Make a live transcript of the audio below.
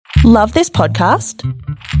Love this podcast?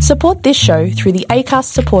 Support this show through the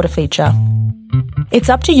Acast supporter feature. It's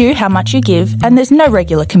up to you how much you give, and there's no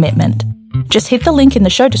regular commitment. Just hit the link in the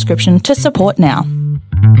show description to support now.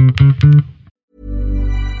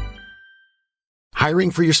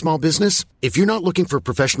 Hiring for your small business? If you're not looking for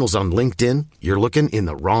professionals on LinkedIn, you're looking in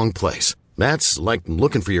the wrong place. That's like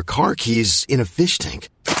looking for your car keys in a fish tank.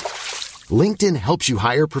 LinkedIn helps you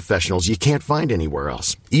hire professionals you can't find anywhere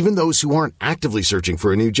else, even those who aren't actively searching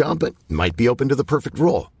for a new job but might be open to the perfect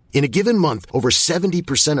role. In a given month, over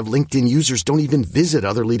 70% of LinkedIn users don't even visit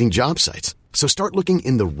other leading job sites. So start looking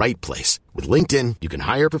in the right place. With LinkedIn, you can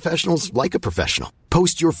hire professionals like a professional.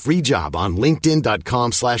 Post your free job on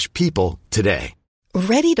linkedin.com/people today.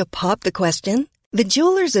 Ready to pop the question? The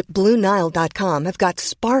jewelers at BlueNile.com have got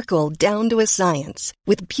sparkle down to a science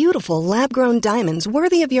with beautiful lab-grown diamonds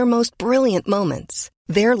worthy of your most brilliant moments.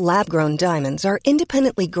 Their lab-grown diamonds are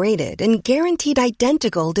independently graded and guaranteed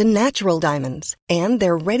identical to natural diamonds, and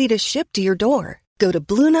they're ready to ship to your door. Go to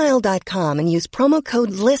BlueNile.com and use promo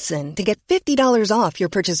code LISTEN to get $50 off your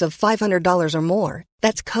purchase of $500 or more.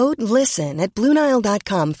 That's code LISTEN at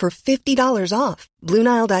BlueNile.com for $50 off.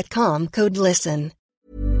 BlueNile.com, code LISTEN.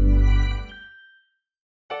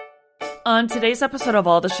 On today's episode of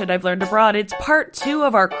All the Shit I've Learned Abroad, it's part 2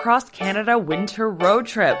 of our cross-Canada winter road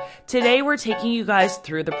trip. Today we're taking you guys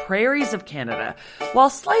through the prairies of Canada.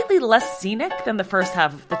 While slightly less scenic than the first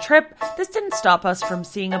half of the trip, this didn't stop us from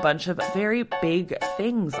seeing a bunch of very big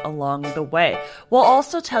things along the way. We'll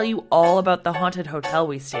also tell you all about the haunted hotel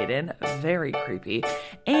we stayed in, very creepy,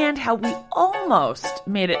 and how we almost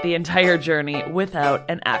made it the entire journey without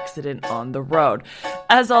an accident on the road.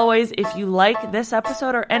 As always, if you like this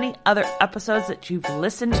episode or any other episodes that you've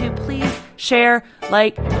listened to, please share,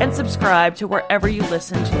 like, and subscribe to wherever you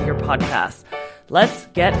listen to your podcasts. Let's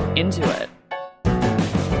get into it.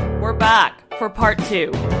 We're back for part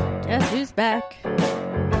 2. Guess who's back?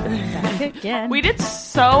 Back again. We did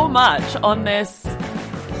so much on this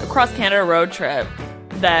cross-Canada road trip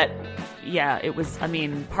that, yeah, it was, I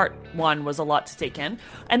mean, part 1 was a lot to take in.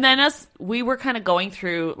 And then as we were kind of going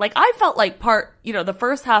through, like, I felt like the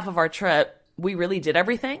first half of our trip, we really did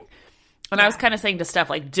everything. And I was kind of saying to Steph,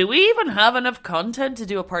 like, do we even have enough content to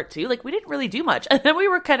do a part 2? Like, we didn't really do much. And then we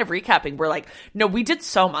were kind of recapping. We're like, no, we did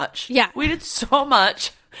so much. Yeah. We did so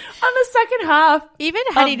much on the second half. Even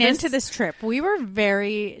heading into this trip, we were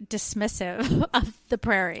very dismissive of the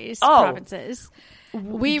prairies provinces.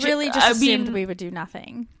 We really just assumed we would do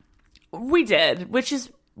nothing. We did, which is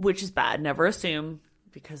bad. Never assume,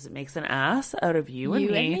 because it makes an ass out of you and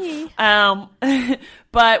me.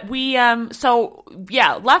 But we,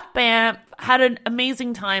 left Banff, had an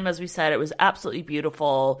amazing time, as we said. It was absolutely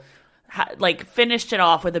beautiful. Finished it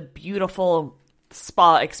off with a beautiful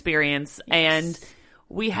spa experience. Yes. And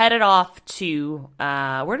we headed off to,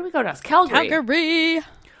 where do we go next? Calgary,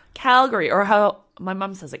 or how my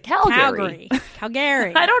mom says it, Calgary.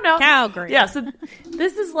 Calgary. I don't know. Calgary. Yeah, so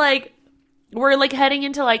this is we're heading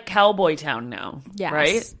into Cowboy Town now. Yes.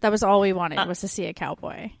 Right? That was all we wanted, was to see a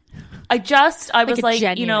cowboy. I was like,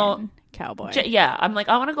 cowboy. I'm like,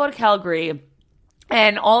 I want to go to Calgary,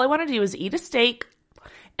 and all I want to do is eat a steak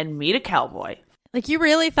and meet a cowboy. Like, you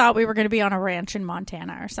really thought we were going to be on a ranch in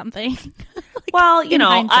Montana or something. Well,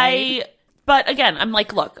 but again, I'm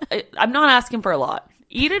like, look, I'm not asking for a lot.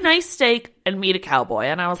 Eat a nice steak and meet a cowboy.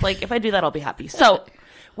 And I was like, if I do that, I'll be happy. So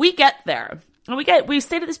we get there. And we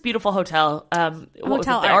stayed at this beautiful hotel.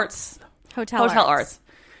 Hotel Arts.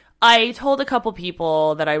 I told a couple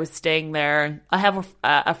people that I was staying there. I have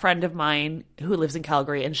a friend of mine who lives in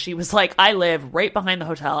Calgary, and she was like, I live right behind the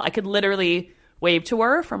hotel. I could literally wave to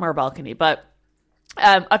her from our balcony. But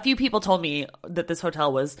a few people told me that this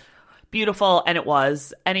hotel was beautiful, and it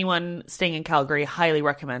was. Anyone staying in Calgary, highly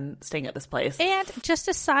recommend staying at this place. And just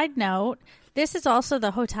a side note, this is also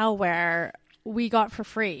the hotel where we got for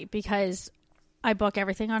free, because I book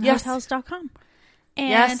everything on hotels.com.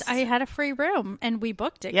 And I had a free room, and we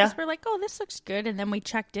booked it because we're like, oh, this looks good. And then we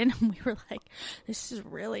checked in, and we were like, this is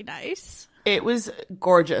really nice. It was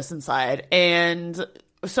gorgeous inside. And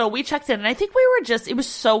so we checked in, and I think it was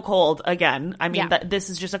so cold again. I mean, this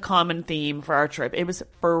is just a common theme for our trip. It was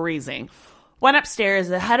freezing. Went upstairs.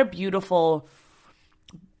 It had a beautiful,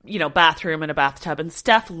 bathroom and a bathtub, and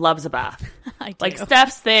Steph loves a bath. I do. Like,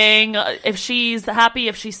 Steph's thing, if she's happy,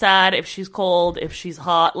 if she's sad, if she's cold, if she's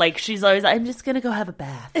hot, she's always, I'm just gonna go have a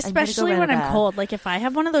bath. Especially when I'm cold. Like, if I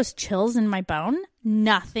have one of those chills in my bone,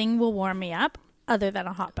 nothing will warm me up other than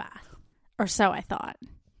a hot bath. Or so I thought.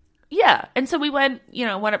 Yeah. And so we went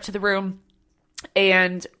up to the room,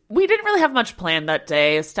 and we didn't really have much planned that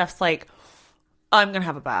day. Steph's like, I'm going to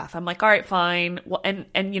have a bath. I'm like, all right, fine. Well, and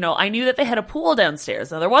I knew that they had a pool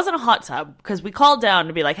downstairs. Now, there wasn't a hot tub because we called down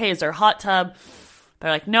to be like, hey, is there a hot tub?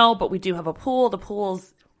 They're like, no, but we do have a pool. The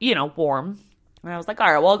pool's, warm. And I was like,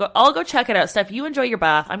 all right, well, I'll go check it out. Steph, you enjoy your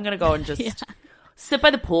bath. I'm going to go and just sit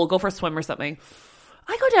by the pool, go for a swim or something.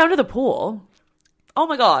 I go down to the pool. Oh,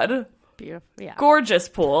 my God. Beautiful. Yeah. Gorgeous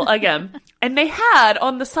pool, again. And they had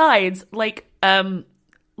on the sides, little,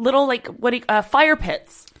 fire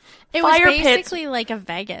pits. It was basically like a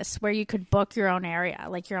Vegas where you could book your own area,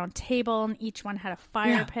 like your own table, and each one had a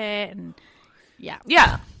fire pit. And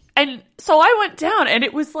Yeah. And so I went down, and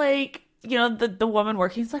it was like, the woman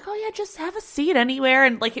working is like, oh, yeah, just have a seat anywhere.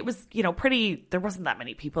 And, it was, pretty, there wasn't that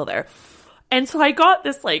many people there. And so I got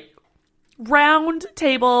this, round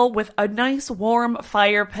table with a nice warm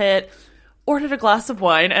fire pit, ordered a glass of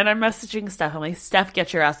wine, and I'm messaging Steph. I'm like, Steph,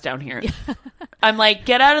 get your ass down here. I'm like,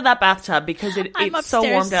 get out of that bathtub because it's so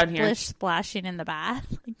warm down here. Splashing in the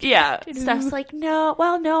bath. Steph's like, no,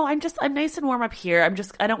 I'm nice and warm up here.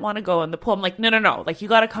 I don't want to go in the pool. I'm like, no. You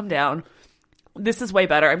got to come down. This is way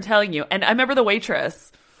better. I'm telling you. And I remember the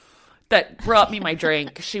waitress that brought me my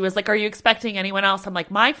drink. She was like, are you expecting anyone else? I'm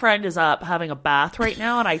like, my friend is up having a bath right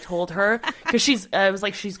now. And I told her, because I was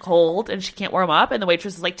like, she's cold and she can't warm up. And the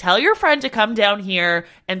waitress is like, tell your friend to come down here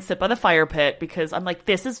and sit by the fire pit, because I'm like,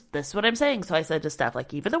 this is what I'm saying. So I said to Steph,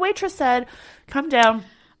 even the waitress said, come down.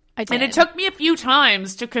 I did. And it took me a few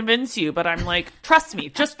times to convince you, but I'm like, trust me,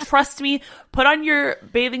 just trust me. Put on your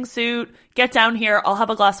bathing suit, get down here. I'll have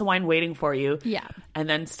a glass of wine waiting for you. Yeah. And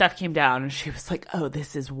then Steph came down and she was like, oh,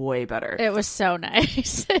 this is way better. It was so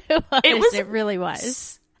nice. It really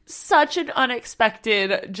was. Such an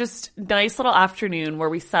unexpected, just nice little afternoon where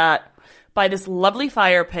we sat by this lovely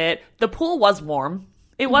fire pit. The pool was warm.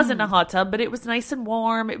 It wasn't a hot tub, but it was nice and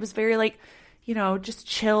warm. It was very just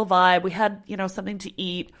chill vibe. We had, something to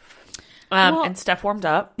eat. And Steph warmed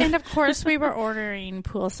up. And of course we were ordering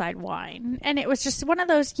poolside wine. And it was just one of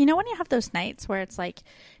those, when you have those nights where it's like,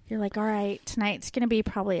 you're like, all right, tonight's going to be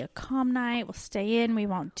probably a calm night. We'll stay in. We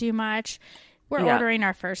won't do much. We're ordering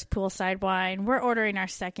our first poolside wine. We're ordering our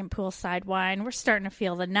second poolside wine. We're starting to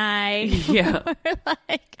feel the night. Yeah. We're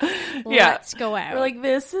like, let's go out. We're like,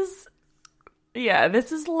 this is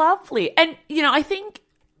lovely. And, I think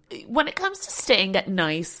when it comes to staying at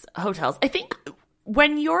nice hotels, I think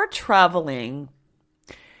when you're traveling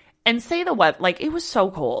and say the weather, it was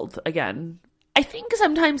so cold again, I think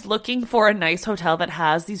sometimes looking for a nice hotel that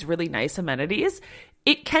has these really nice amenities,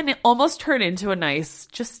 it can almost turn into a nice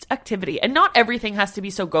just activity. And not everything has to be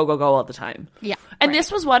so go, go, go all the time. Yeah. And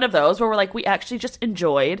this was one of those where we're like, we actually just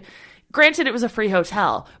enjoyed, granted it was a free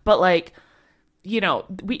hotel, but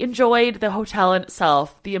we enjoyed the hotel in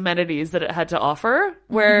itself, the amenities that it had to offer,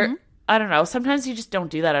 where, I don't know, sometimes you just don't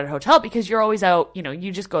do that at a hotel because you're always out,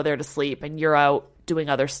 you just go there to sleep and you're out doing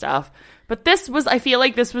other stuff. But I feel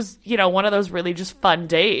like this was, one of those really just fun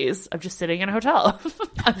days of just sitting in a hotel,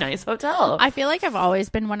 a nice hotel. I feel like I've always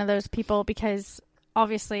been one of those people because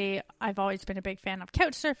obviously I've always been a big fan of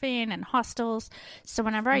couch surfing and hostels. So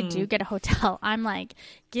whenever I do get a hotel, I'm like,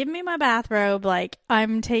 give me my bathrobe.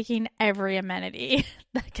 I'm taking every amenity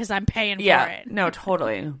because I'm paying for it. Yeah, no,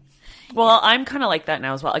 totally. Well, I'm kind of like that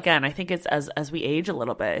now as well. Again, I think it's as we age a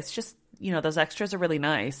little bit, it's just, those extras are really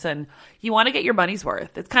nice and you want to get your money's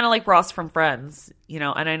worth. It's kind of like Ross from Friends,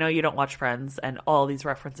 and I know you don't watch Friends and all these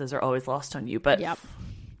references are always lost on you, but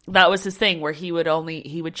that was his thing where he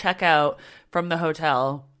would check out from the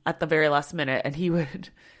hotel at the very last minute and he would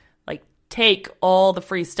take all the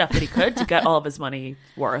free stuff that he could to get all of his money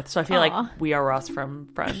worth. So I feel like we are Ross from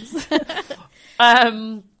Friends.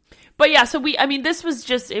 But yeah, so this was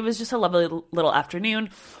just a lovely little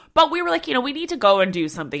afternoon. But we were like, we need to go and do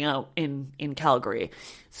something out in Calgary.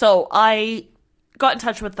 So I got in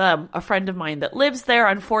touch with a friend of mine that lives there.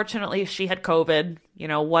 Unfortunately, she had COVID.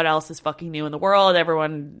 What else is fucking new in the world?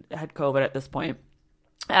 Everyone had COVID at this point.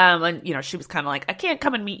 And, she was kind of like, I can't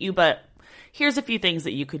come and meet you, but here's a few things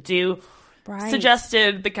that you could do. Right.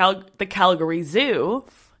 Suggested the Calgary Zoo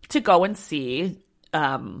to go and see.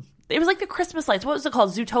 It was like the Christmas lights. What was it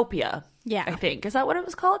called? Zootopia. Yeah. I think. Is that what it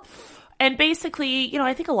was called? And basically,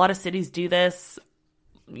 I think a lot of cities do this.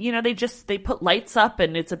 They put lights up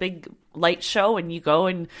and it's a big light show and you go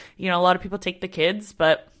and, a lot of people take the kids,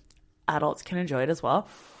 but adults can enjoy it as well.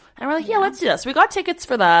 And we're like, yeah, let's do this. So we got tickets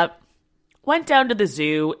for that. Went down to the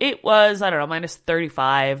zoo. It was, I don't know, minus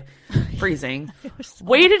 35, freezing.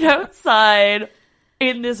 Waited outside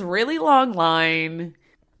in this really long line.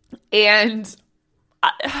 And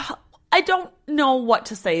I don't know what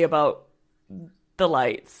to say about the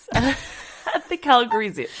lights at the Calgary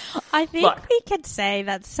Zoo. I think we could say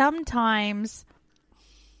that sometimes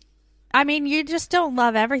I mean, you just don't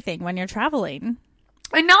love everything when you're traveling.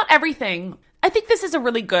 And not everything. I think this is a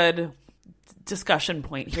really good discussion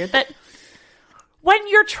point here, that when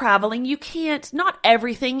you're traveling, not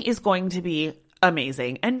everything is going to be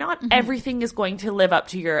amazing, and not everything is going to live up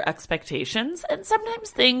to your expectations. And sometimes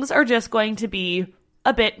things are just going to be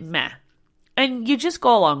a bit meh, and you just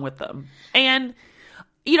go along with them. And,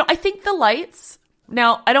 I think the lights,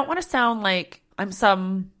 now, I don't want to sound like I'm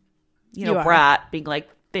some, brat being like,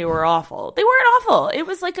 they were awful. They weren't awful. It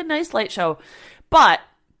was like a nice light show. But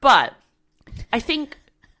I think,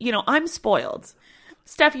 I'm spoiled.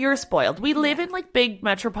 Steph, you're spoiled. We live in like big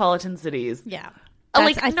metropolitan cities. Yeah.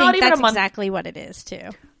 I think that's exactly what it is too.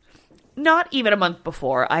 Not even a month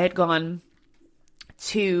before, I had gone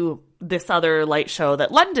to this other light show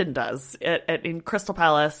that London does in Crystal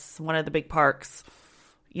Palace, one of the big parks,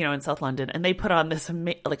 in South London. And they put on this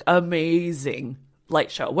amazing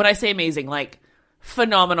light show. When I say amazing, like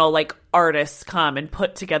phenomenal, like artists come and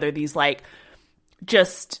put together these like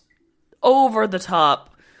just over the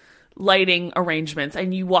top lighting arrangements,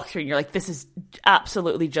 and you walk through and you're like, this is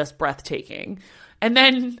absolutely just breathtaking. And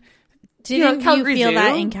then didn't you feel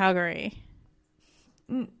that in Calgary?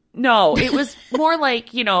 No, it was more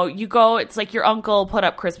like, you go, it's like your uncle put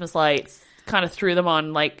up Christmas lights, kind of threw them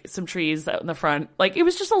on like some trees out in the front. Like it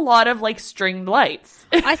was just a lot of like stringed lights.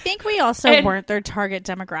 I think we also weren't their target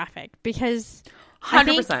demographic, because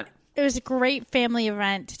 100%. It was a great family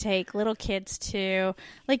event to take little kids to.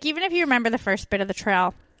 Like, even if you remember the first bit of the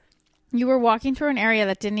trail, you were walking through an area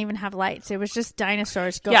that didn't even have lights. It was just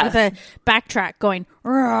dinosaurs with a backtrack going,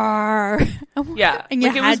 roar. Yeah. And you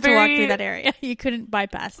had to walk through that area. You couldn't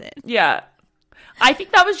bypass it. Yeah. I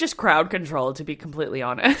think that was just crowd control, to be completely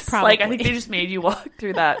honest. Probably. Like, I think they just made you walk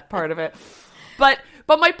through that part of it. But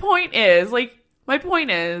my point is,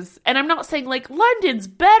 and I'm not saying like London's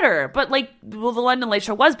better, but the London Light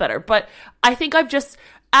Show was better. But I think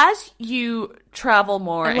as you travel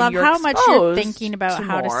more, I love how much you're thinking about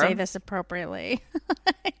how to say this appropriately.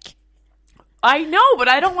 I know, but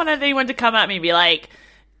I don't want anyone to come at me and be like,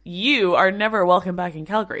 you are never welcome back in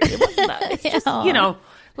Calgary. It wasn't that. It's just,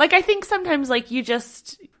 I think sometimes you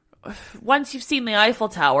just, once you've seen the Eiffel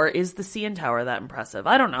Tower, is the CN Tower that impressive?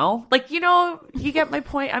 I don't know. You get my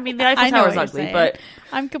point. I mean, the Eiffel Tower is ugly, but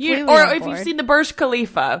I'm completely or on if board. you've seen the Burj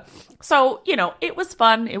Khalifa. So, it was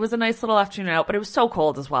fun. It was a nice little afternoon out, but it was so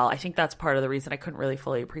cold as well. I think that's part of the reason I couldn't really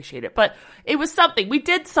fully appreciate it. But it was something. We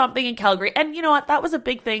did something in Calgary. And you know what? That was a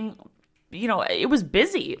big thing. It was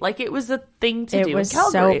busy. It was a thing to do in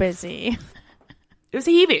Calgary. It was so busy. It was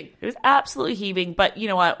heaving. It was absolutely heaving. But you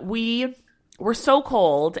know what? We were so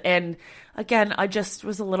cold. And again, I just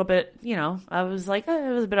was a little bit, I was like,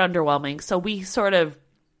 it was a bit underwhelming. So we sort of,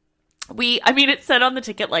 it said on the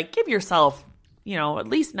ticket, give yourself, at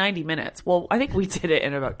least 90 minutes. Well, I think we did it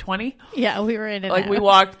in about 20. Yeah, we were in it. We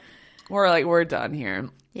walked, we're done here.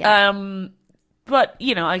 Yeah. But,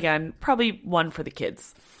 again, probably one for the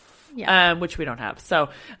kids. Yeah. Which we don't have. So,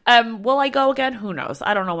 will I go again? Who knows?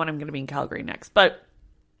 I don't know when I'm going to be in Calgary next, but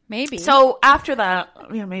maybe. So after that,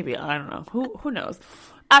 maybe, I don't know. Who knows?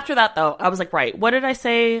 After that, though, I was like, right, what did I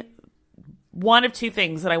say? One of two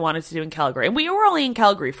things that I wanted to do in Calgary. And we were only in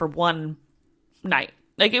Calgary for one night.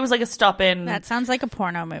 It was like a stop in. That sounds like a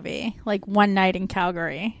porno movie. One night in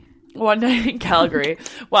Calgary. One night in Calgary.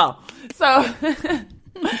 Well, so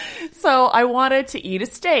I wanted to eat a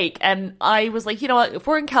steak. And I was like, you know what? If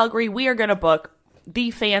we're in Calgary, we are going to book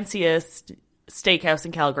the fanciest steakhouse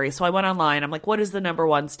in Calgary. So I went online. I'm like, what is the number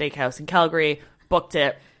one steakhouse in Calgary? Booked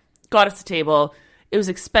it. Got us a table. It was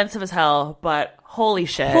expensive as hell, but holy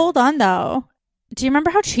shit. Hold on, though. Do you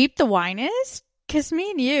remember how cheap the wine is? Because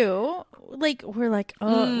me and you, we're like,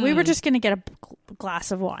 oh, we were just going to get a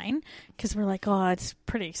glass of wine because we're like, oh, it's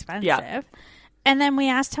pretty expensive. Yeah. And then we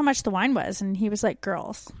asked how much the wine was, and he was like,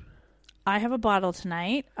 girls, I have a bottle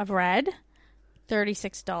tonight of red,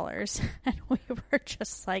 $36. And we were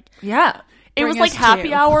just like, yeah. It was like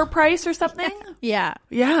happy hour price or something. Yeah.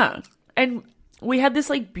 Yeah. And we had this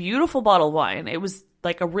beautiful bottle of wine. It was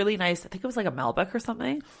a really nice, I think it was a Malbec or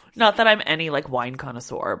something. Not that I'm any wine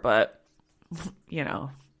connoisseur, but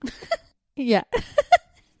Yeah.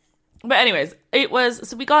 But anyways, it was,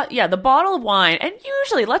 so we got, the bottle of wine. And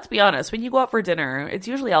usually, let's be honest, when you go out for dinner, it's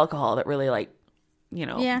usually alcohol that really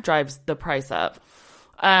drives the price up.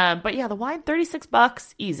 But yeah, the wine,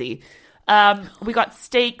 $36, easy. We got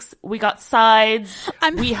steaks, we got sides.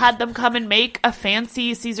 We had them come and make a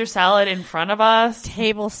fancy Caesar salad in front of us.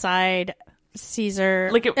 Tableside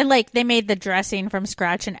Caesar. And they made the dressing from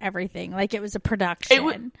scratch and everything. It was a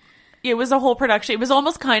production. It was a whole production. It was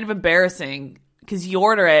almost kind of embarrassing because you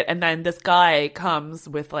order it and then this guy comes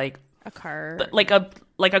with a car,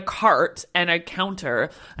 like a cart and a counter,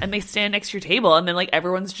 and they stand next to your table, and then like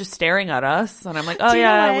everyone's just staring at us, and I'm like, oh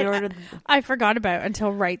yeah, we ordered. I forgot about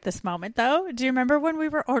until right this moment though. Do you remember when we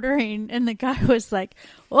were ordering and the guy was like,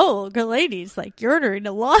 oh, good ladies, like you're ordering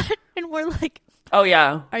a lot, and we're like, oh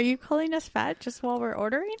yeah, are you calling us fat just while we're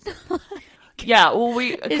ordering? Yeah, well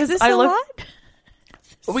is this a lot?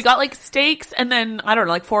 We got like steaks and then I don't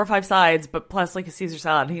know, like 4 or 5 sides, but plus like a Caesar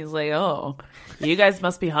salad. And he's like, oh, you guys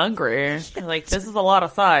must be hungry. Like, this is a lot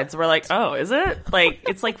of sides. We're like, oh, is it? Like,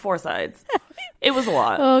 it's like 4 sides. It was a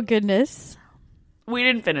lot. Oh goodness. We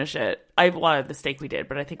didn't finish it. I wanted the steak, we did,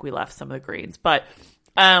 but I think we left some of the greens. But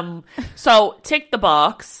so tick the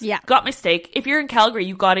box. Yeah, got my steak. If you're in Calgary,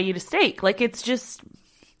 you got to eat a steak. Like, it's just,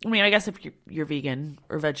 I mean, I guess if you're vegan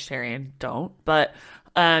or vegetarian, don't. But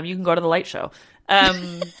you can go to the light show.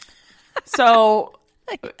 So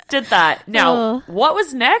did that. Now, what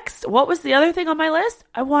was next? What was the other thing on my list?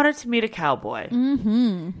 I wanted to meet a cowboy.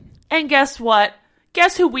 Mm-hmm. And guess what?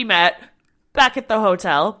 Guess who we met back at the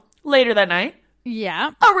hotel later that night? Yeah.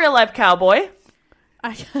 A real life cowboy.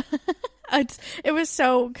 It was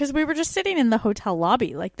so, because we were just sitting in the hotel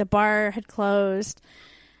lobby. Like, the bar had closed,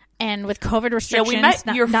 and with COVID restrictions,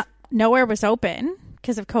 nowhere was open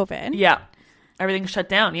because of COVID. Yeah. Everything shut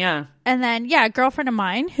down, yeah. And then, yeah, a girlfriend of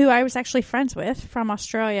mine, who I was actually friends with from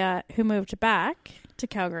Australia, who moved back to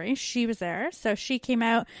Calgary, she was there. So she came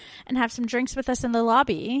out and had some drinks with us in the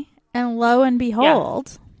lobby. And lo and behold...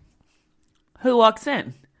 Yeah. Who walks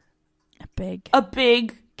in? A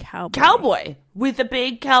big cowboy with a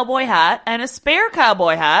big cowboy hat and a spare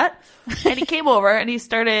cowboy hat. And he came over and he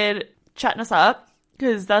started chatting us up,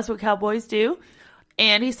 because that's what cowboys do.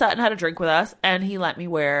 And he sat and had a drink with us, and he let me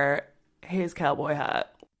wear his cowboy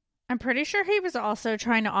hat. I'm pretty sure he was also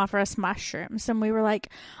trying to offer us mushrooms, and we were like,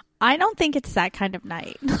 I don't think it's that kind of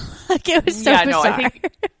night. Like, it was so bizarre. No, I think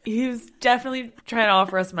he was definitely trying to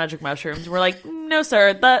offer us magic mushrooms. We're like, no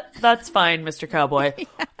sir, that's fine, Mr. Cowboy. Yeah.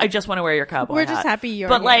 I just want to wear your cowboy hat. We're just happy you're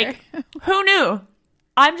but here. Like, who knew?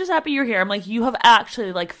 I'm just happy you're here. I'm like, you have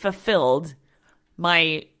actually like fulfilled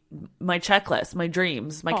my checklist, my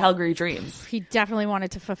dreams, my Calgary dreams. He definitely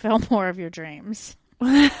wanted to fulfill more of your dreams.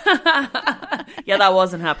 Yeah, that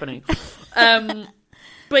wasn't happening.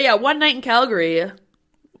 But yeah, one night in Calgary,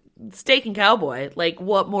 steak and cowboy. Like,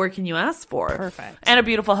 what more can you ask for? Perfect. And a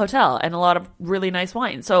beautiful hotel and a lot of really nice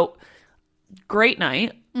wine. So great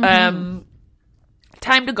night. Mm-hmm.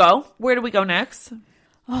 Time to go. Where do we go next?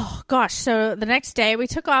 Oh gosh. So the next day we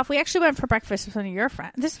took off. We actually went for breakfast with one of your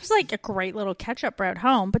friends. This was like a great little catch up route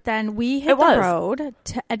home, but then we hit the road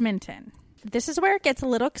to Edmonton. This is where it gets a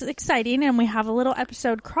little exciting, and we have a little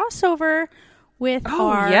episode crossover with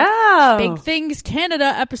our Big Things Canada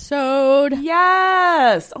episode.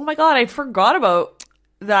 Yes. Oh my God, I forgot about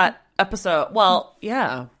that episode. Well,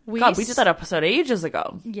 yeah. We did that episode ages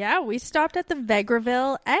ago. Yeah, we stopped at the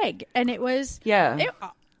Vegreville Egg, and it was... Yeah.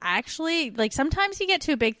 Actually, like, sometimes you get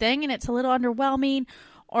to a big thing, and it's a little underwhelming,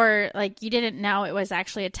 or, like, you didn't know it was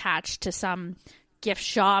actually attached to some gift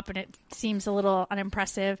shop, and it seems a little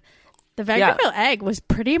unimpressive. The Vegreville Egg was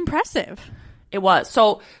pretty impressive. It was.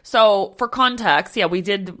 So for context, yeah, we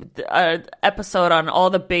did an episode on all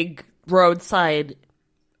the big roadside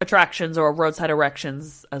attractions, or roadside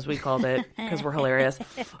erections, as we called it, because we're hilarious,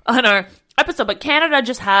 on our episode. But Canada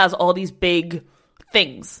just has all these big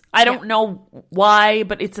things. I don't know why,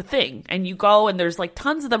 but it's a thing. And you go, and there's like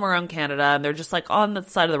tons of them around Canada, and they're just like on the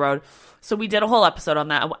side of the road. So we did a whole episode on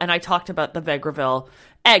that, and I talked about the Vegreville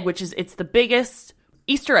Egg, it's the biggest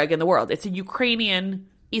Easter egg in the world. It's a Ukrainian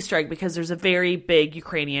Easter egg because there's a very big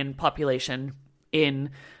Ukrainian population in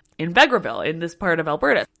Vegreville, in this part of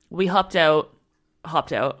Alberta. We hopped out.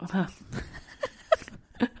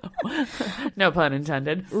 No pun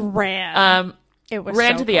intended. Ran. It was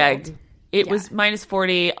ran so to the cold. egg. It was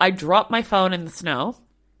 -40. I dropped my phone in the snow.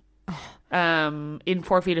 In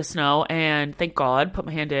 4 feet of snow, and thank God, put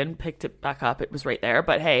my hand in, picked it back up. It was right there.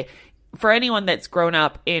 But hey, for anyone that's grown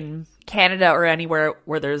up in Canada or anywhere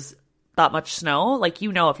where there's that much snow, like,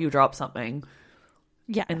 you know, if you drop something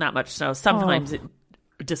in that much snow, sometimes it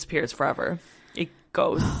disappears forever. It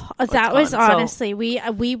goes. That was honestly,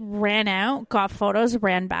 we ran out, got photos,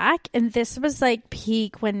 ran back, and this was like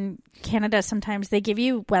peak when Canada, sometimes they give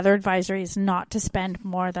you weather advisories not to spend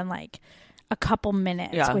more than like a couple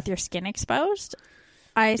minutes with your skin exposed.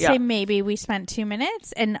 I say maybe we spent 2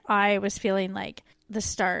 minutes, and I was feeling like the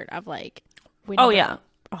start of like winter.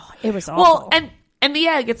 It was awful. Well, and the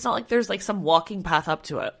egg, it's not like there's like some walking path up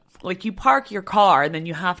to it. Like, you park your car and then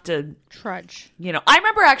you have to trudge. You know, I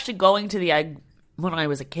remember actually going to the egg when I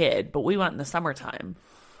was a kid, but we went in the summertime,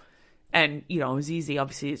 and you know, it was easy.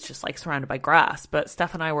 Obviously, it's just like surrounded by grass. But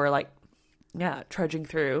Steph and I were like trudging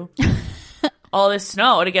through all this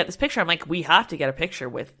snow to get this picture. I'm like, we have to get a picture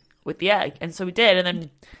with the egg. And so we did. And then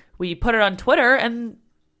we put it on Twitter, and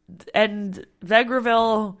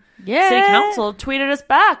Vegreville City Council tweeted us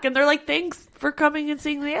back. And they're like, thanks for coming and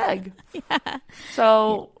seeing the egg. Yeah.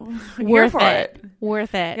 So worth it.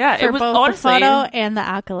 Worth it. Yeah. For it was both honestly, the photo and the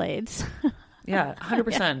accolades. Yeah,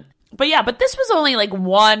 100%. But this was only like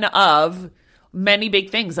one of many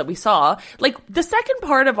big things that we saw. Like the second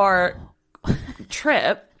part of our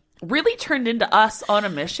trip really turned into us on a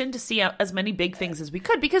mission to see as many big things as we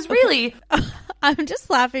could, because really I'm just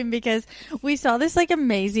laughing because we saw this like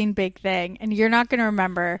amazing big thing, and you're not going to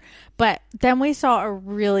remember, but then we saw a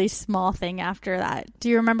really small thing after that. Do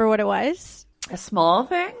you remember what it was? A small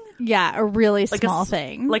thing? Yeah, a really small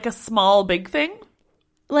thing. Like a small big thing?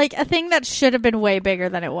 Like a thing that should have been way bigger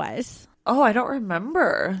than it was. Oh, I don't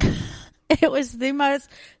remember. It was the most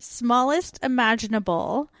smallest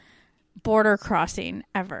imaginable border crossing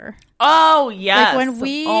ever. Oh, yes.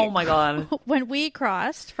 Like oh my God. When we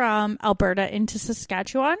crossed from Alberta into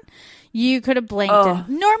Saskatchewan, you could have blinked. And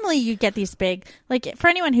normally you get these big, like for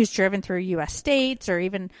anyone who's driven through U.S. states or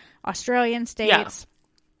even Australian states,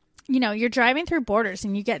 you're driving through borders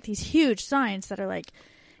and you get these huge signs that are like,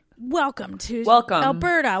 welcome to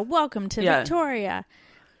Alberta, welcome to Victoria.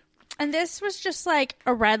 And this was just like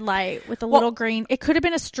a red light with a little green. It could have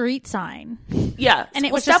been a street sign. Yeah. And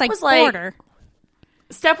it was just like border.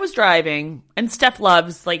 Steph was driving, and Steph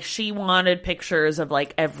loves, like, she wanted pictures of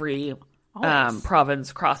like every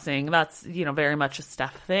province crossing. That's, very much a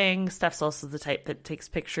Steph thing. Steph's also the type that takes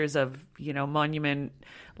pictures of, monument,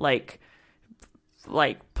 like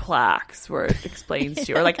plaques where it explains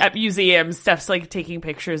to you, or like at museums, Steph's like taking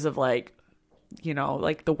pictures of like,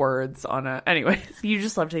 like the words on a, anyways, you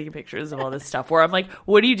just love taking pictures of all this stuff where I'm like,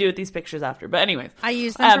 what do you do with these pictures after? But anyways, I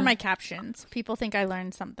use them for my captions. People think I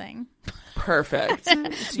learned something. Perfect.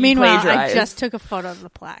 So meanwhile, I just took a photo of the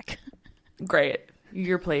plaque. Great.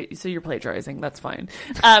 You're plagiarizing. That's fine.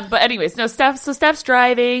 But anyways, no, Steph's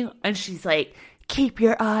driving, and she's like, keep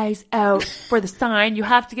your eyes out for the sign. You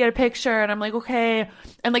have to get a picture. And I'm like, okay.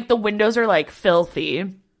 And like the windows are like filthy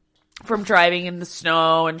from driving in the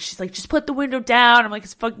snow. And she's like, just put the window down. I'm like,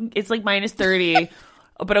 it's like minus 30.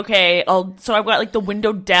 But okay. So I've got like the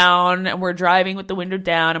window down, and we're driving with the window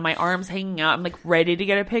down and my arms hanging out. I'm like ready to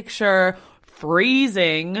get a picture,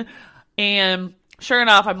 freezing. And sure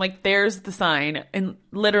enough, I'm like, there's the sign. And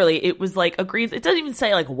literally it was like a green, it doesn't even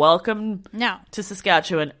say like welcome to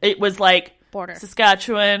Saskatchewan. It was like, border.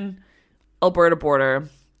 Saskatchewan, Alberta border.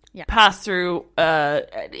 Yeah. Pass through.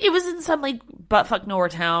 It was in some like buttfuck nowhere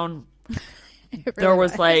town. Really there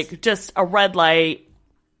was like just a red light.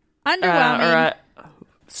 Underwhelming.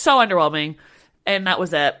 So underwhelming, and that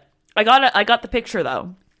was it. I got the picture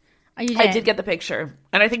though. Oh, you did? I did get the picture,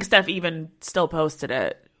 and I think Steph even still posted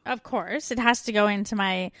it. Of course, it has to go into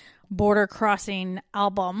my border crossing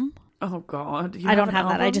album. Oh God, I don't have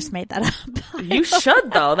that. I just made that up. You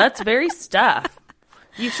should though. That's very Steph.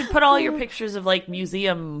 You should put all your pictures of like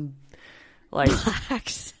museum, like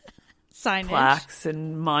plaques, signage, plaques,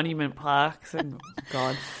 and monument plaques, and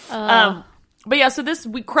God. But yeah, so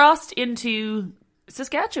we crossed into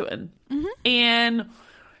Saskatchewan, and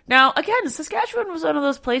now again, Saskatchewan was one of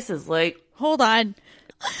those places. Like, hold on,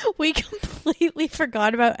 we completely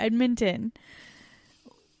forgot about Edmonton.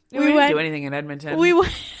 We didn't do anything in Edmonton. We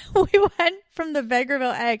went from the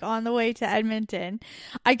Vegreville Egg on the way to Edmonton.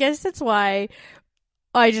 I guess that's why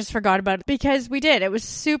I just forgot about it, because we did. It was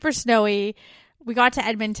super snowy. We got to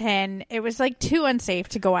Edmonton. It was like too unsafe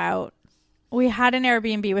to go out. We had an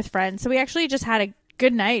Airbnb with friends, so we actually just had a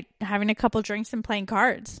good night having a couple drinks and playing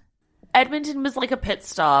cards. Edmonton was like a pit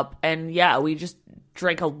stop, and yeah, we just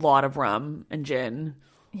drank a lot of rum and gin.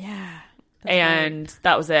 Yeah. And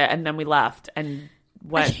that was it. And then we left and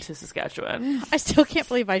went to Saskatchewan. I still can't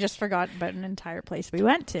believe I just forgot about an entire place we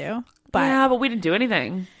went to. But yeah, but we didn't do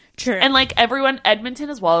anything. True. And like Edmonton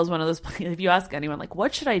as well is one of those places, if you ask anyone, like,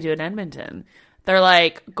 what should I do in Edmonton? They're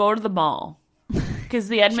like, go to the mall. Because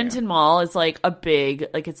the Edmonton Mall is like a big,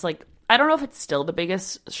 like, it's like, I don't know if it's still the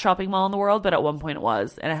biggest shopping mall in the world, but at one point it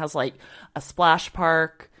was. And it has like a splash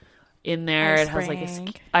park in there. It has like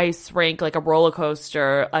a ice rink, like a roller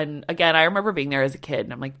coaster. And again, I remember being there as a kid,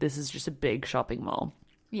 and I'm like, this is just a big shopping mall.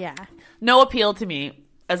 Yeah. No appeal to me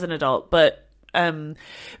as an adult, but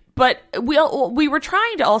we were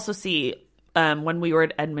trying to also see, when we were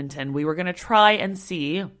at Edmonton, we were going to try and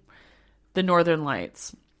see the Northern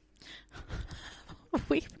Lights.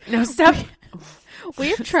 We've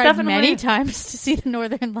tried many times to see the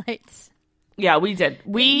Northern Lights. Yeah, we did.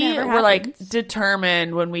 We were like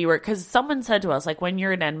determined when we were, because someone said to us, like, when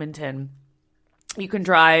you're in Edmonton, you can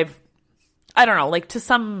drive I don't know, like to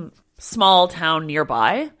some small town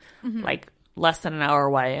nearby, like less than an hour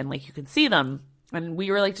away, and like you can see them. And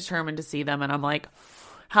we were like determined to see them. And I'm like,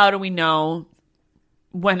 how do we know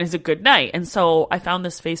when is a good night? And so I found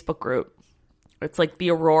this Facebook group. It's like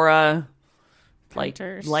the Aurora light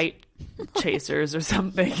chasers or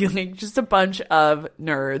something. Like just a bunch of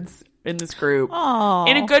nerds in this group. Aww.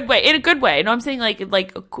 In a good way. In a good way. No, I'm saying like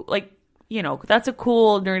you know, that's a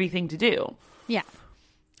cool nerdy thing to do. Yeah.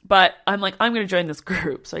 But I'm like, I'm going to join this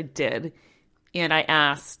group. So I did. And I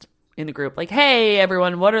asked in the group, like, hey,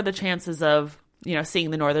 everyone, what are the chances of, you know,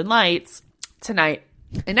 seeing the Northern Lights tonight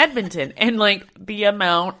in Edmonton? And like the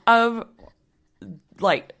amount of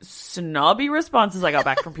like snobby responses I got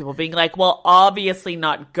back from people being like, well, obviously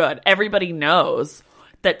not good. Everybody knows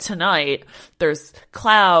that tonight there's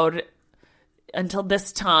cloud until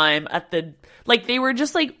this time at the, like, they were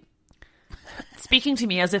just like speaking to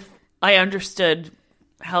me as if I understood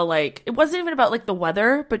how, like, it wasn't even about like the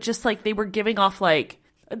weather, but just like they were giving off like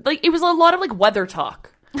it was a lot of like weather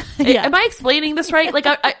talk. Yeah. Am I explaining this right? Like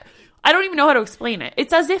I don't even know how to explain it.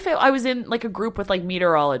 It's as if I was in like a group with like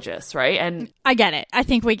meteorologists, right? And I get it. I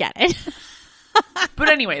think we get it. But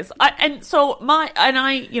anyways, I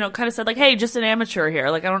you know, kind of said like, hey, just an amateur here.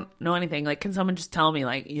 Like, I don't know anything. Like, can someone just tell me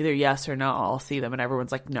like either yes or no? I'll see them. And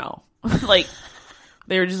everyone's like, no. Like,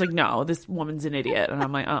 they were just like, no, this woman's an idiot. And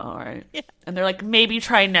I'm like, oh, all right. Yeah. And they're like, maybe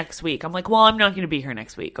try next week. I'm like, well, I'm not going to be here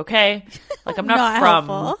next week. Okay. Like, I'm not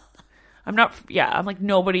helpful. I'm like,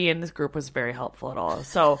 nobody in this group was very helpful at all.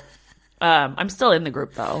 So, I'm still in the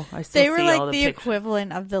group though. I still they were see like all the the pictures.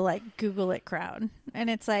 equivalent of the like Google it crowd. And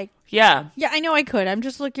it's like, yeah, I know I could. I'm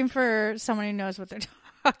just looking for someone who knows what they're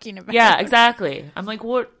talking about. Yeah, exactly. I'm like,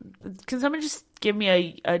 what? Can someone just give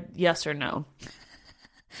me a yes or no?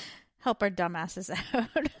 Help our dumbasses out.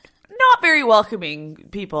 Not very welcoming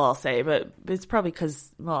people, I'll say, but it's probably because,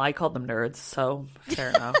 well, I called them nerds, so fair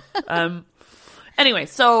enough. Anyway,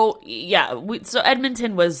 so yeah, so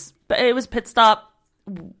Edmonton was pit stop.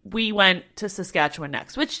 We went to Saskatchewan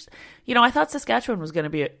next, which, you know, I thought Saskatchewan was going to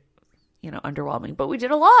be, you know, underwhelming, but we did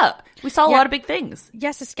a lot. We saw a lot of big things. Yeah,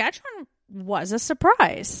 Saskatchewan was a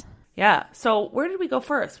surprise. Yeah. So where did we go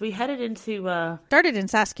first? We headed into... Started in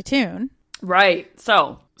Saskatoon. Right.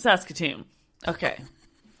 So, Saskatoon. Okay.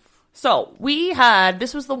 So,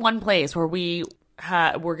 this was the one place where we're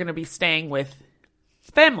going to be staying with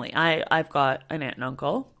family. I've got an aunt and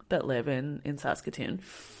uncle that live in Saskatoon.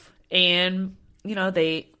 And, you know,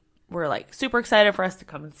 they were like super excited for us to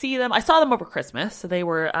come and see them. I saw them over Christmas. So they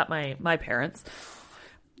were at my parents'.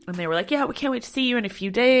 And they were like, yeah, we can't wait to see you in a few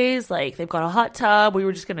days. Like, they've got a hot tub. We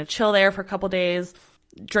were just going to chill there for a couple days,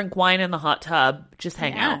 drink wine in the hot tub, just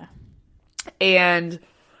hang out. And,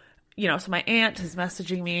 you know, so my aunt is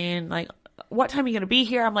messaging me and like, what time are you going to be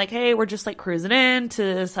here? I'm like, hey, we're just like cruising in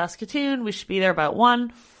to Saskatoon. We should be there about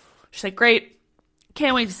 1. She's like, great.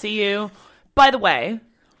 Can't wait to see you. By the way,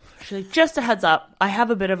 she's like, just a heads up. I have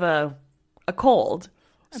a bit of a cold.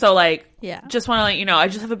 So like, just want to let you know, I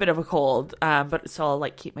just have a bit of a cold. But so I'll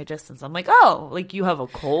like keep my distance. I'm like, oh, like you have a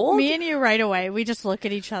cold? Me and you right away. We just look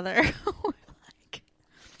at each other.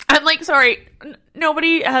 I'm like, sorry,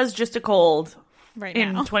 nobody has just a cold right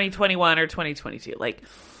in now. 2021 or 2022. Like,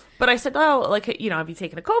 but I said, oh, like, you know, have you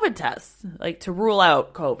taken a COVID test? Like, to rule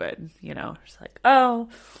out COVID, you know? She's like, oh,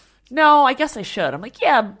 no, I guess I should. I'm like,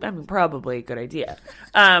 yeah, I mean, probably a good idea.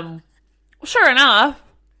 Sure enough,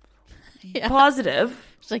 positive.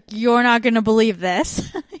 She's like, you're not going to believe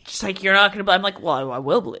this. She's like, you're not going to. I'm like, well, I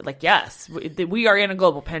will believe. Like, yes, we are in a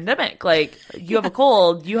global pandemic. Like, you have a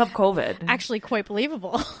cold, you have COVID. Actually, quite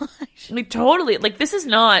believable. Like, totally. Like, this is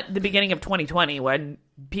not the beginning of 2020 when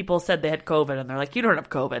people said they had COVID and they're like, you don't have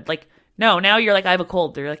COVID. Like, no, now you're like, I have a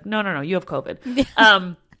cold. They're like, no, you have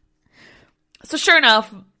COVID. So sure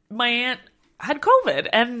enough, my aunt had COVID,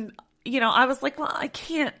 and you know, I was like, well, I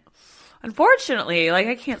can't. Unfortunately, like,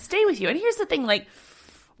 I can't stay with you. And here's the thing, like,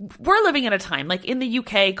 we're living in a time, like, in the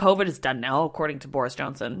UK, COVID is done now, according to Boris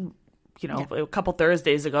Johnson. You know, a couple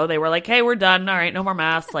Thursdays ago, they were like, hey, we're done. All right, no more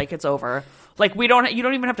masks. Like, it's over. Like, you don't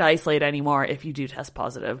even have to isolate anymore if you do test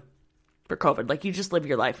positive for COVID. Like, you just live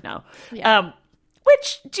your life now. Yeah.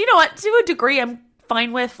 Which, do you know what? To a degree, I'm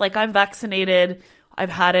fine with. Like, I'm vaccinated. I've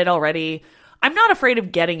had it already. I'm not afraid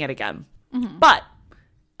of getting it again. Mm-hmm. But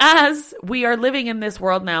as we are living in this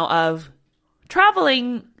world now of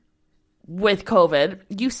traveling with COVID,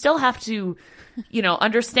 you still have to, you know,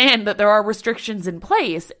 understand that there are restrictions in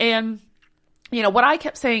place. And, you know, what I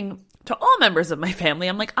kept saying to all members of my family,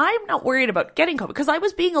 I'm like, I'm not worried about getting COVID, because I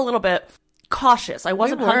was being a little bit cautious. I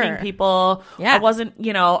wasn't hugging people. Yeah. I wasn't,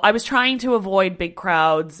 you know, I was trying to avoid big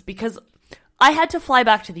crowds because I had to fly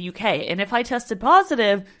back to the UK. And if I tested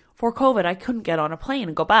positive before COVID, I couldn't get on a plane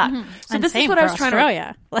and go back. Mm-hmm. So and this is what I was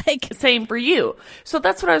Australia. Same for you. So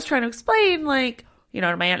that's what I was trying to explain, like, you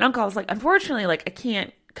know, to my aunt and uncle. I was like, unfortunately, like, I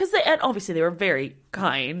can't, because obviously they were very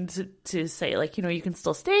kind to say, like, you know, you can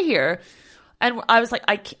still stay here. And I was like,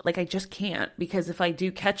 I just can't, because if I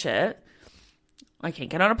do catch it, I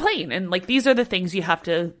can't get on a plane. And like, these are the things you have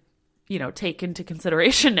to, you know, take into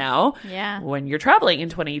consideration now when you're traveling in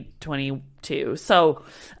 2022. So,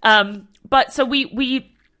 so we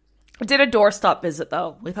did a doorstop visit,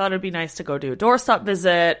 though. We thought it'd be nice to go do a doorstop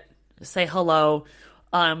visit, say hello.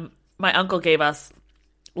 My uncle gave us,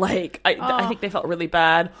 like, I think they felt really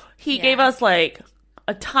bad. He gave us, like,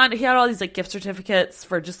 a ton. He had all these, like, gift certificates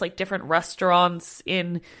for just, like, different restaurants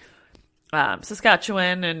in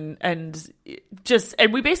Saskatchewan, and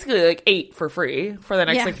we basically, like, ate for free for the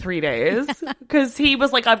next like 3 days, because he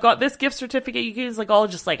was like, I've got this gift certificate. You can use, like, all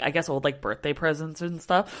just, like, I guess old, like, birthday presents and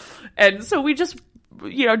stuff. And so we just,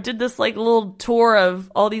 you know, did this, like, little tour of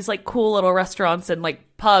all these, like, cool little restaurants and,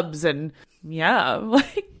 like, pubs, and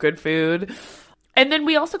like, good food. And then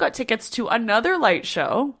we also got tickets to another light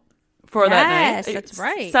show for that night. Yes, that's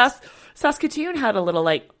right. Saskatoon had a little,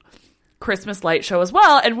 like, Christmas light show as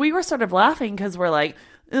well, and we were sort of laughing because we're like,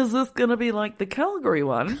 is this gonna be like the Calgary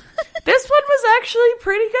one? This one was actually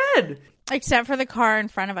pretty good, except for the car in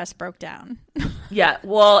front of us broke down. Yeah,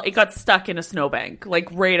 well, it got stuck in a snowbank, like,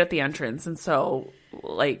 right at the entrance, and so,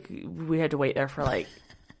 like, we had to wait there for like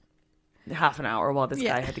half an hour while this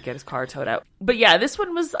guy had to get his car towed out. But yeah, this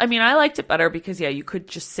one was, I mean, I liked it better because you could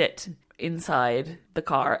just sit inside the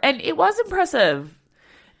car, and it was impressive.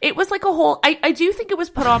 It was like a whole, I do think it was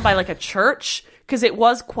put on by like a church, because it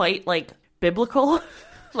was quite like biblical,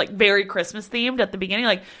 like very Christmas themed at the beginning.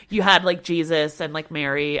 Like, you had like Jesus and like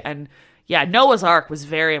Mary, and Noah's Ark was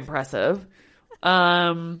very impressive.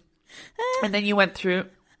 And then you went through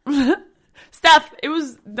Steph,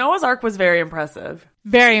 Noah's Ark was very impressive.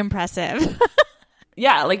 Very impressive.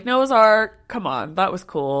 Yeah, like Noah's Ark, come on, that was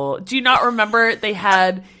cool. Do you not remember they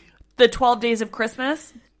had the 12 Days of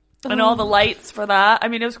Christmas? And all the lights for that. I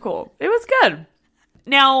mean, it was cool. It was good.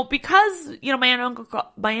 Now, because, you know, my aunt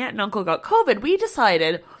and uncle got COVID, we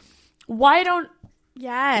decided, why don't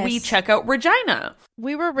we check out Regina?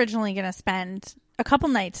 We were originally going to spend a couple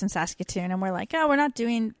nights in Saskatoon, and we're like, we're not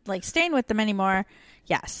doing, like, staying with them anymore.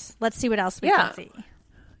 Yes, let's see what else we can see.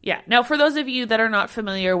 Yeah. Now, for those of you that are not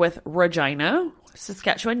familiar with Regina,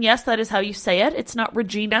 Saskatchewan, yes, that is how you say it. It's not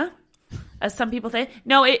Regina, as some people say.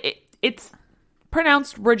 No, it's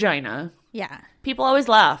pronounced Regina. Yeah. People always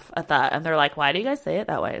laugh at that, and they're like, why do you guys say it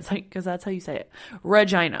that way? It's like, because that's how you say it.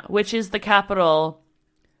 Regina, which is the capital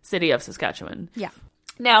city of Saskatchewan. Yeah.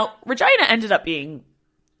 Now, Regina ended up being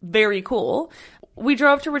very cool. We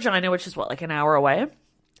drove to Regina, which is, like an hour away.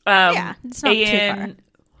 It's not too far.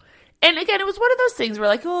 And again, it was one of those things where,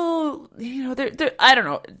 like, oh, you know, I don't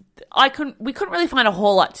know. We couldn't really find a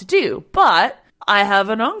whole lot to do, but I have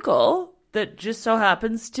an uncle that just so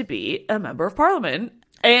happens to be a member of parliament,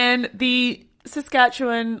 and the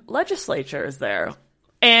Saskatchewan legislature is there.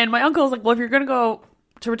 And my uncle was like, well, if you're going to go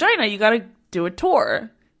to Regina, you got to do a tour.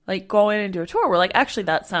 Like, go in and do a tour. We're like, actually,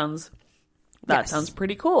 that sounds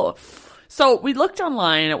pretty cool. So we looked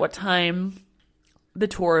online at what time the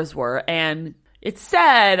tours were, and it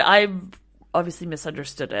said, I obviously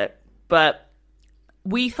misunderstood it, but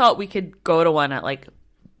we thought we could go to one at like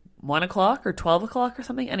 1 o'clock or 12 o'clock or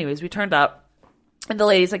something. Anyways, we turned up, and the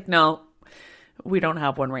lady's like, no, we don't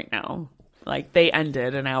have one right now. Like, they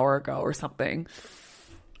ended an hour ago or something.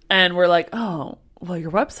 And we're like, oh, well,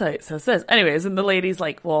 your website says this. Anyways, and the lady's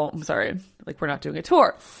like, well, I'm sorry, like, we're not doing a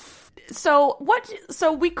tour. So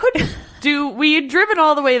we couldn't we had driven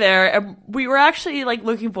all the way there, and we were actually like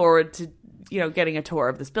looking forward to, you know, getting a tour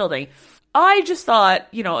of this building. I just thought,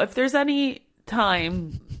 you know, if there's any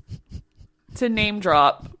time to name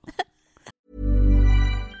drop.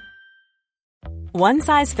 One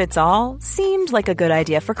size fits all seemed like a good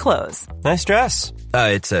idea for clothes. Nice dress.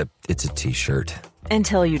 It's a t-shirt.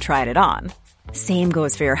 Until you tried it on. Same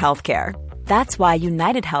goes for your healthcare. That's why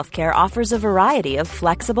United Healthcare offers a variety of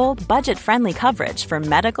flexible, budget-friendly coverage for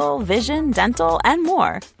medical, vision, dental, and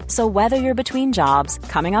more. So whether you're between jobs,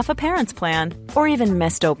 coming off a parent's plan, or even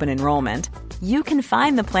missed open enrollment, you can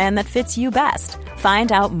find the plan that fits you best.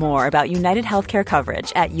 Find out more about United Healthcare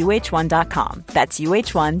coverage at UH1.com. That's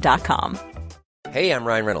UH1.com. Hey, I'm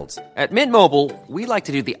Ryan Reynolds. At Mint Mobile, we like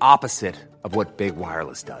to do the opposite of what Big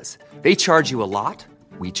Wireless does. They charge you a lot.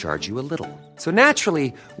 We charge you a little. So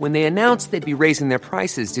naturally, when they announced they'd be raising their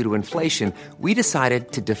prices due to inflation, we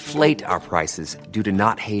decided to deflate our prices due to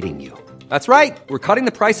not hating you. That's right. We're cutting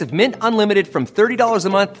the price of Mint Unlimited from $30 a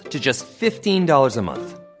month to just $15 a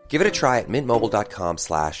month. Give it a try at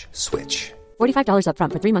mintmobile.com/switch. $45 up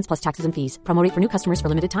front for 3 months plus taxes and fees. Promo rate for new customers for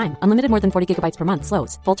limited time. Unlimited more than 40 gigabytes per month.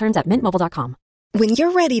 Slows full terms at mintmobile.com. When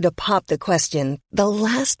you're ready to pop the question, the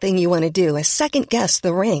last thing you want to do is second-guess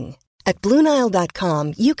the ring. At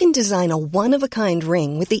BlueNile.com, you can design a one-of-a-kind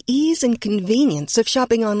ring with the ease and convenience of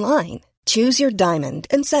shopping online. Choose your diamond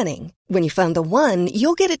and setting. When you find the one,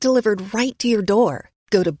 you'll get it delivered right to your door.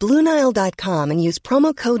 Go to BlueNile.com and use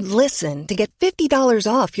promo code LISTEN to get $50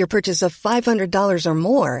 off your purchase of $500 or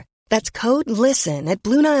more. That's code LISTEN at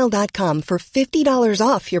BlueNile.com for $50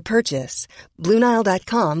 off your purchase.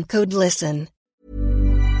 BlueNile.com, code LISTEN.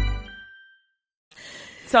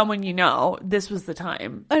 Someone you know, this was the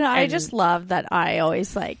time. And I just love that I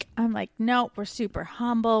always I'm like, no, we're super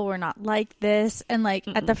humble. We're not like this. And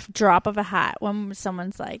at the drop of a hat, when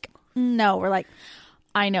someone's like, no, we're like,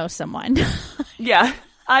 I know someone. Yeah.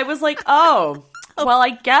 I was like, oh, well,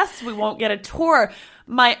 I guess we won't get a tour.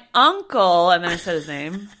 My uncle, and then I said his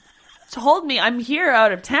name, told me I'm here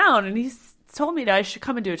out of town, and he told me that I should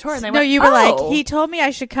come and do a tour. And you were like, he told me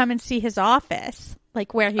I should come and see his office,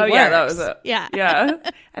 where he works. Yeah, that was it. Yeah. Yeah.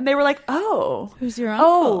 And they were like, oh. Who's your uncle?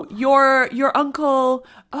 Oh, your uncle.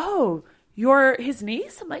 Oh, you're his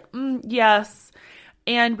niece? I'm like, yes.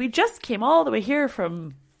 And we just came all the way here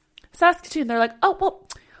from Saskatoon. They're like, oh,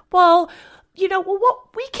 well,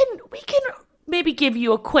 what we can maybe give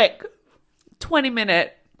you a quick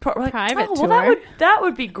 20-minute private tour. Well, that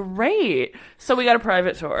would be great. So we got a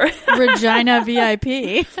private tour. Regina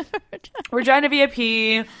VIP. Regina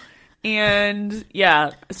VIP. And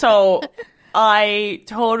yeah, so I'm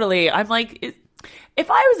like, if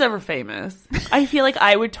I was ever famous, I feel like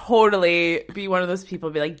I would totally be one of those people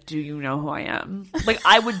be like, do you know who I am?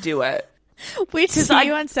 I would do it. We'd see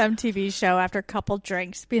you on some TV show after a couple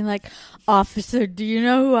drinks being like, officer, do you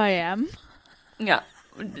know who I am? Yeah.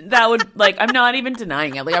 That would, I'm not even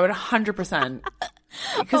denying it. I would 100%.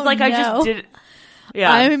 Because, I just did.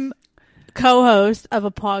 Yeah. I'm co-host of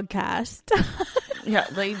a podcast. Yeah.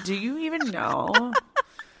 Do you even know?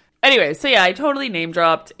 Anyway, so yeah, I totally name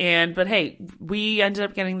dropped. But hey, we ended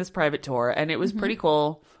up getting this private tour, and it was pretty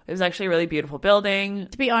cool. It was actually a really beautiful building.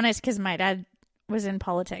 To be honest, because my dad was in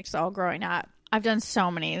politics all growing up, I've done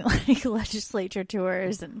so many legislature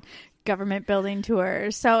tours and government building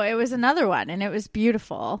tours, so it was another one, and it was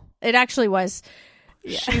beautiful. It actually was.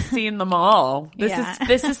 Yeah. She's seen them all.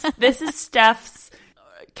 This is Steph's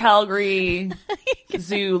Calgary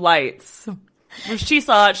Zoo lights. When she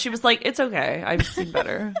saw it, she was like, "It's okay. I've seen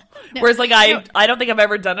better." No, whereas, I don't think I've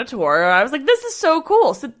ever done a tour. I was like, "This is so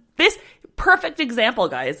cool." So this perfect example,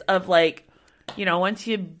 guys, of once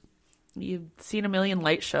you've seen a million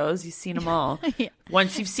light shows, you've seen them all. Yeah.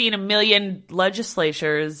 Once you've seen a million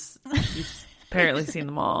legislatures, you've apparently seen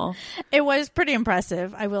them all. It was pretty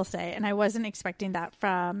impressive, I will say, and I wasn't expecting that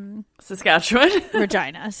from Saskatchewan,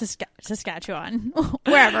 Regina, Saskatchewan,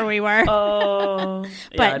 wherever we were. Oh,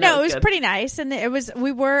 but no, it was pretty nice, and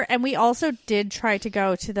we also did try to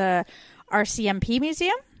go to the RCMP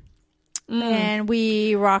museum, and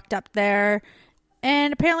we rocked up there,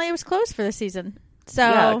 and apparently it was closed for the season. So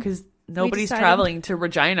yeah, because nobody's traveling to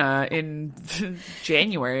Regina in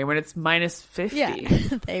January when it's minus 50. Yeah,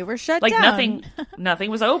 they were shut down.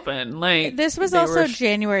 Nothing was open. This was also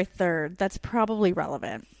January 3rd. That's probably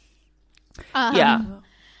relevant. Yeah.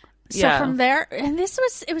 So from there, and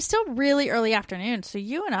it was still really early afternoon. So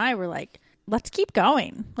you and I were like, let's keep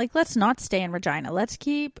going. Let's not stay in Regina. Let's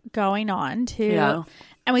keep going on to. Yeah.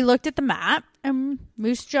 And we looked at the map, and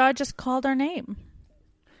Moose Jaw just called our name.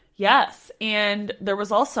 Yes, and there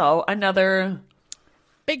was also a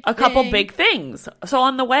couple big things. So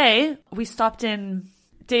on the way, we stopped in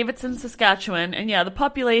Davidson, Saskatchewan, and yeah, the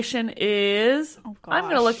population is, I'm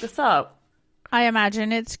going to look this up. I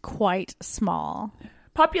imagine it's quite small.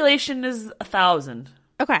 Population is 1,000.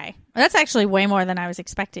 Okay, that's actually way more than I was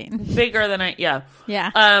expecting. Bigger than Yeah.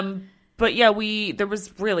 But yeah, there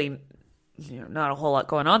was really not a whole lot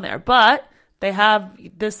going on there, but they have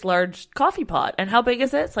this large coffee pot. And how big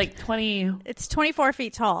is it? It's 20... It's 24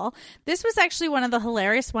 feet tall. This was actually one of the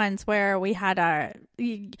hilarious ones where we had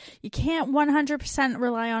you can't 100%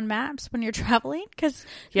 rely on maps when you're traveling. Because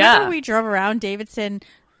we drove around Davidson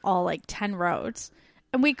all 10 roads.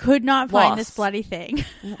 And we could not find this bloody thing.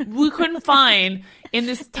 We couldn't find, in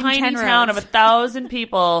this tiny town of 1,000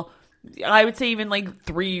 people, I would say even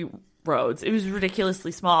 3 roads. It was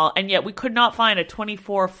ridiculously small, and yet we could not find a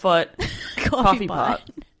 24-foot coffee pot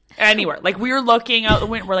anywhere. We were looking out the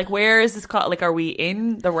window. We're like, where is this? Are we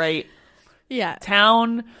in the right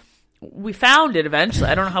town? We found it eventually.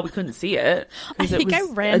 I don't know how we couldn't see it. I think I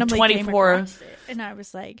randomly came across it, and I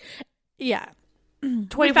was like,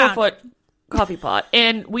 24-foot coffee pot.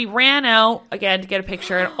 And we ran out again to get a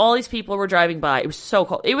picture, and all these people were driving by. It was so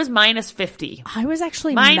cold. It was minus 50. I was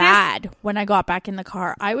actually mad when I got back in the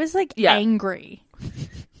car. I was like angry.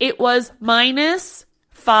 It was minus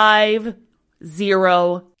 50.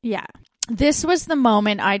 Yeah. This was the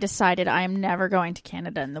moment I decided I am never going to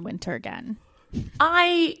Canada in the winter again.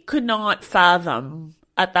 I could not fathom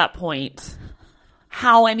at that point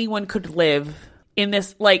how anyone could live in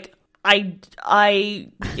this, like,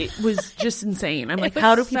 it was just insane. I'm like,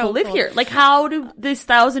 how do people live here? Like, how do these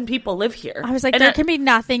 1,000 people live here? I was like, there can be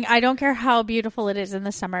nothing. I don't care how beautiful it is in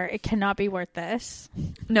the summer. It cannot be worth this.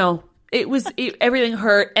 No, everything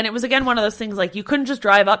hurt. And it was, again, one of those things, like, you couldn't just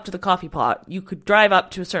drive up to the coffee pot. You could drive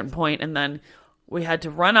up to a certain point, and then we had to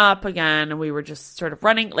run up again, and we were just sort of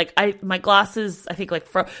running. Like, my glasses, I think,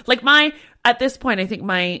 at this point, I think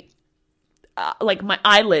my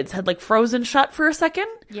eyelids had like frozen shut for a second.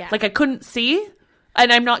 Yeah. Like I couldn't see.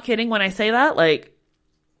 And I'm not kidding when I say that. Like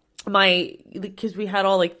because we had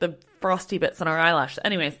all like the frosty bits on our eyelashes.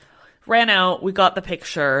 Anyways, ran out. We got the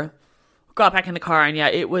picture, got back in the car, and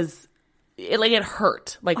it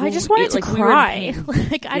hurt. Like I just wanted to cry.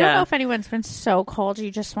 Like I don't know if anyone's been so cold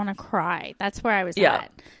you just want to cry. That's where I was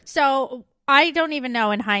at. So I don't even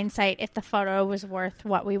know in hindsight if the photo was worth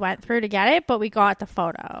what we went through to get it, but we got the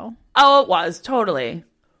photo. Oh, it was. Totally.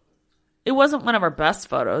 It wasn't one of our best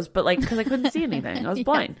photos, but like, because I couldn't see anything. I was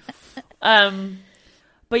blind.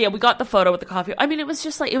 But yeah, we got the photo with the coffee. I mean, it was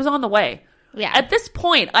just like, it was on the way. Yeah. At this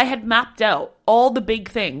point, I had mapped out all the big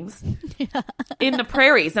things in the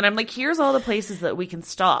prairies. And I'm like, here's all the places that we can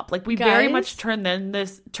stop. Like, we very much turned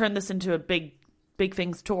this into a big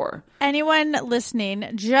things tour. Anyone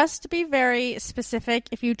listening, just be very specific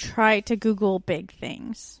if you try to Google big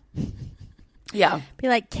things. Yeah. Be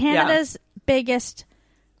like, Canada's biggest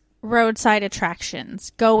roadside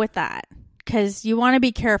attractions. Go with that. Because you want to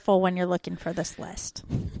be careful when you're looking for this list.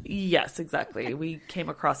 Yes, exactly. We came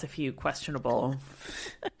across a few questionable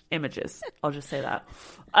images. I'll just say that.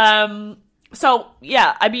 So,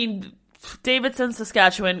 yeah, I mean, Davidson,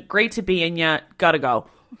 Saskatchewan, great to be in ya. Gotta go.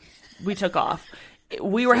 We took off.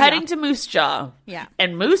 We were heading to Moose Jaw. Yeah.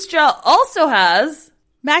 And Moose Jaw also has...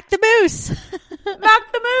 Mac the Moose.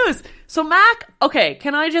 Mac the Moose. So Mac, okay,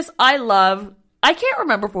 I can't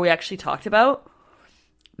remember if we actually talked about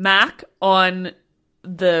Mac on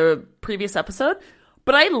the previous episode,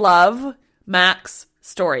 but I love Mac's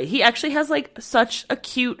story. He actually has like such a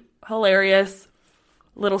cute, hilarious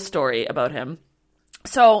little story about him.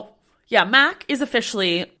 So yeah, Mac is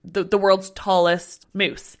officially the world's tallest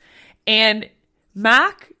moose. And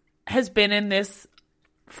Mac has been in this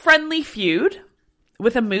friendly feud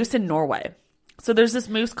with a moose in Norway. So there's this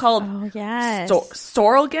moose called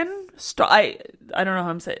Storelgen. I don't know how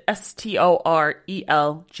I'm saying it.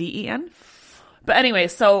 Storelgen. But anyway,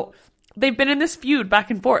 so they've been in this feud back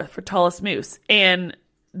and forth for tallest moose. And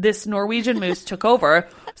this Norwegian moose took over.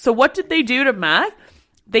 So what did they do to Mac?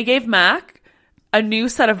 They gave Mac a new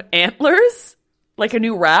set of antlers, like a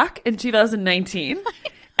new rack in 2019.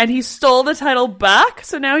 And he stole the title back.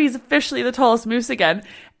 So now he's officially the tallest moose again.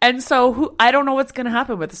 And so I don't know what's going to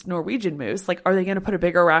happen with this Norwegian moose. Like, are they going to put a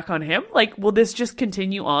bigger rack on him? Like, will this just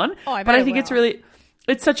continue on? Oh, I bet but I think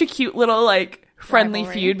it's such a cute little, like, friendly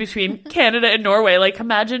feud between Canada and Norway. Like,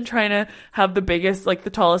 imagine trying to have the biggest, like, the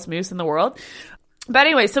tallest moose in the world. But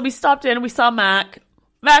anyway, so we stopped in and we saw Mac.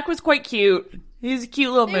 Mac was quite cute. He's a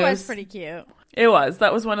cute little moose. It was pretty cute. It was.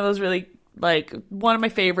 That was one of those really, like, one of my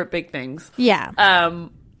favorite big things. Yeah.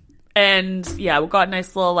 And yeah, we got a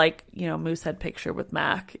nice little, like, you know, moose head picture with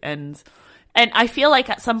Mac. And I feel like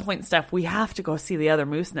at some point, Steph, we have to go see the other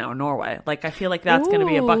moose now in Norway. Like, I feel like that's going to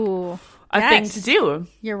be a thing to do.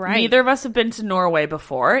 You're right. Neither of us have been to Norway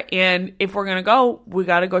before. And if we're going to go, we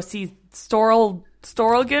got to go see Storelgen.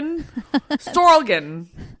 Storelgen.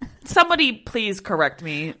 Somebody please correct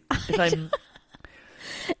me if I'm...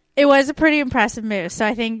 It was a pretty impressive moose. So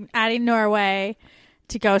I think adding Norway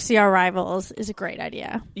to go see our rivals is a great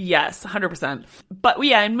idea. Yes, 100%. But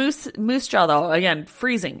yeah, in Moose Jaw, though, again,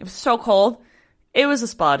 freezing. It was so cold. It was a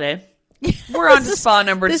spa day. We're on to spa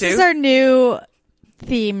number 2. This is our new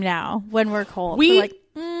theme now when we're cold. We're like,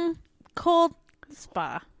 cold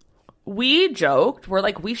spa. We joked, we're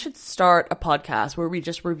like, we should start a podcast where we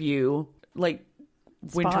just review, like,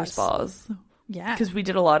 winter spas. Yeah. Because we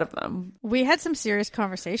did a lot of them. We had some serious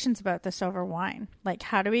conversations about this over wine. Like,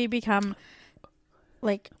 how do we become...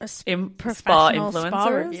 like professional spa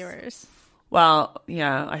reviewers. Well,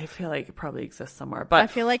 yeah, I feel like it probably exists somewhere. But I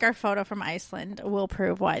feel like our photo from Iceland will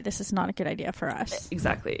prove why this is not a good idea for us.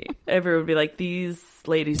 Exactly. Everyone would be like, these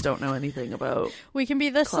ladies don't know anything about... We can be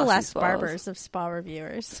the Celeste Barbers of spa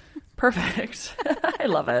reviewers. Perfect. I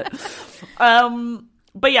love it.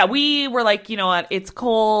 But yeah, we were like, you know what? It's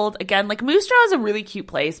cold. Again, like Moose Jaw is a really cute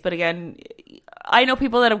place. But again, I know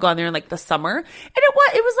people that have gone there in like the summer. And it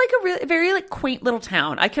was like a really, very like quaint little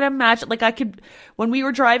town. I could imagine, like when we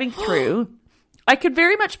were driving through, I could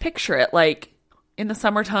very much picture it like in the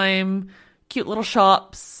summertime, cute little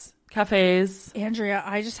shops, cafes. Andrea,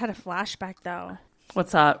 I just had a flashback though.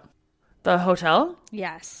 What's that? The hotel?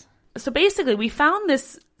 Yes. So basically we found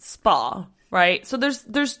this spa, right? So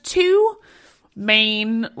there's two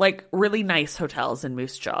main like really nice hotels in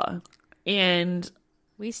Moose Jaw, and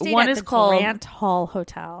we stayed at the Grant Hall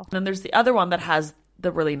Hotel. And then there's the other one that has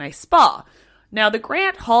the really nice spa. Now the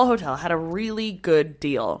Grant Hall Hotel had a really good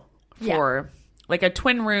deal for like a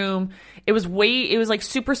twin room. It was like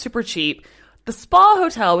super super cheap. The spa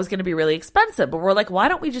hotel was going to be really expensive, but we're like, why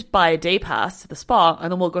don't we just buy a day pass to the spa and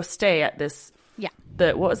then we'll go stay at this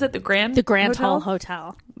what was it? The Grant Hall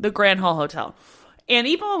Hotel. The Grant Hall Hotel. And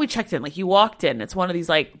even when we checked in, like you walked in, it's one of these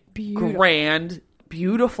like grand,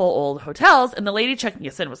 beautiful old hotels. And the lady checking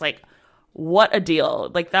us in was like, what a deal.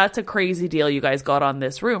 Like, that's a crazy deal you guys got on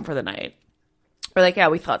this room for the night. We're like, yeah,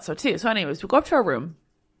 we thought so too. So anyways, we go up to our room.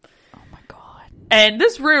 Oh my God. And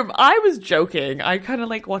this room, I was joking. I kind of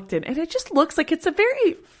like walked in and it just looks like it's a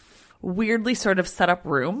very weirdly sort of set up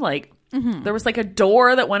room. Like there was like a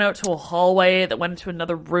door that went out to a hallway that went into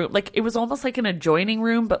another room. Like it was almost like an adjoining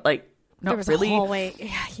room, but like not there was really. A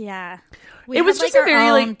hallway. Yeah. It was just like, a very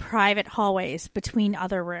own like private hallways between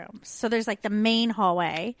other rooms. So there's like the main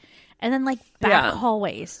hallway and then like back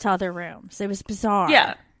hallways to other rooms. It was bizarre.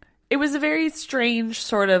 Yeah. It was a very strange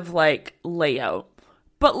sort of like layout,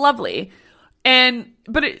 but lovely.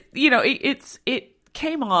 But it, you know, it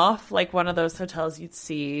came off like one of those hotels you'd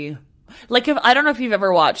see. Like, I don't know if you've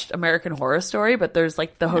ever watched American Horror Story, but there's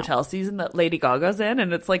like the hotel season that Lady Gaga's in,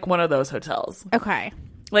 and it's like one of those hotels. Okay.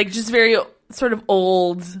 Like just very sort of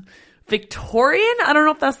old Victorian. I don't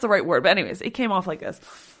know if that's the right word, but anyways, it came off like this.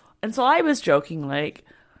 And so I was joking like,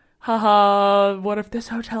 haha, what if this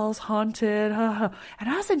hotel's haunted? Haha. And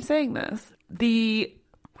as I'm saying this,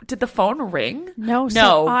 did the phone ring? No.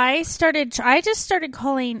 So I just started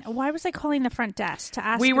calling. Why was I calling the front desk to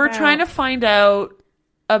ask? We were trying to find out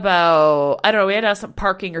about, I don't know, we had to ask some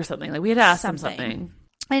parking or something. Like we had to ask them something.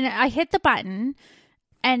 And I hit the button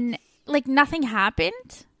and like nothing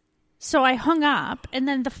happened. So I hung up and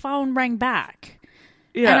then the phone rang back.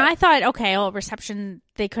 Yeah. And I thought, okay, well, reception,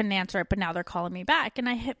 they couldn't answer it, but now they're calling me back. And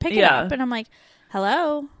I pick it up and I'm like,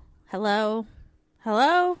 hello, hello,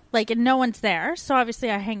 hello. Like, and no one's there. So obviously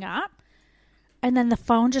I hang up and then the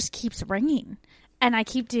phone just keeps ringing. And I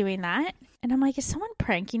keep doing that. And I'm like, is someone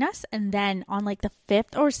pranking us? And then on like the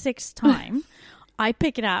 5th or 6th time, I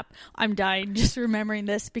pick it up. I'm dying just remembering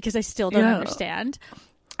this because I still don't understand.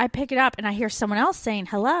 I pick it up and I hear someone else saying,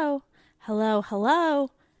 hello, hello, hello.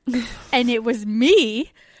 And it was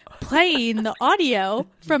me playing the audio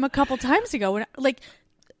from a couple times ago. When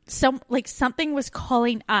something was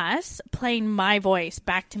calling us, playing my voice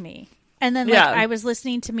back to me. And then I was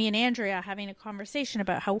listening to me and Andrea having a conversation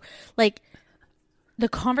about how like the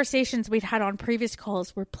conversations we'd had on previous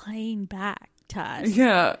calls were playing back to us.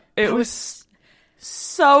 Yeah, it was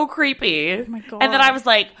so creepy. Oh my God. And then I was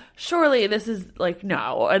like, surely this is like,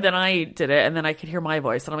 no. And then I did it and then I could hear my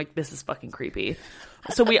voice and I'm like, this is fucking creepy.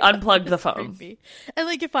 So we unplugged the phone. Creepy. And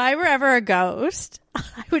like if I were ever a ghost,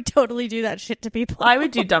 I would totally do that shit to people. I would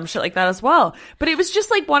do dumb shit like that as well. But it was just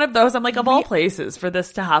like one of those, I'm like, of all places for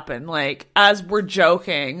this to happen, like as we're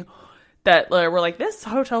joking that we're like, this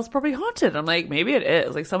hotel's probably haunted. I'm like, maybe it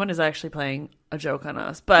is. Like someone is actually playing a joke on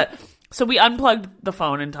us. But so we unplugged the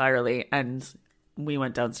phone entirely and we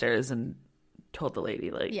went downstairs and told the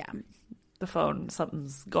lady like, the phone,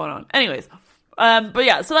 something's going on. Anyways, but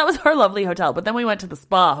yeah, so that was our lovely hotel. But then we went to the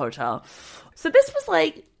spa hotel. So this was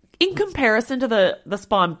like, in comparison to the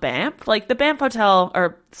spa in Banff, like the Banff hotel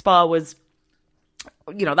or spa was,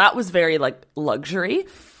 you know, that was very like luxury.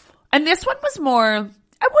 And this one was more,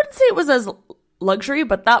 I wouldn't say it was as luxury,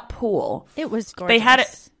 but that pool. It was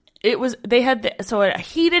gorgeous. They had a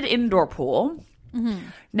heated indoor pool. Mm-hmm.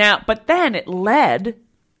 Now, but then it led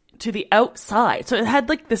to the outside. So it had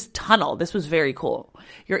like this tunnel. This was very cool.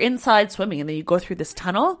 You're inside swimming and then you go through this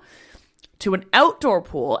tunnel to an outdoor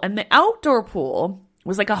pool. And the outdoor pool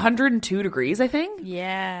was like 102 degrees, I think.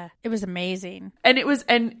 Yeah. It was amazing. And it was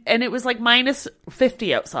and it was like minus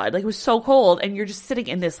 50 outside. Like it was so cold and you're just sitting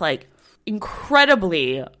in this like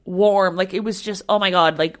incredibly warm, like it was just, oh my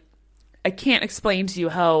God, like I can't explain to you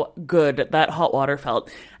how good that hot water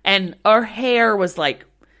felt. And our hair was like,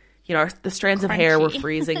 you know, the strands crunchy. Of hair were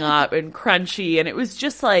freezing up and crunchy. And it was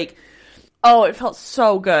just like, oh, it felt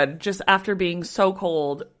so good just after being so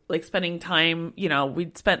cold like spending time, you know,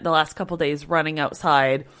 we'd spent the last couple days running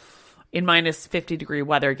outside in minus 50 degree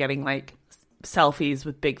weather, getting like selfies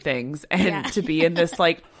with big things, and to be in this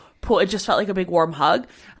like pool, it just felt like a big warm hug.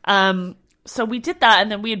 So we did that,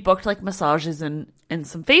 and then we had booked like massages and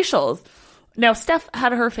some facials. Now Steph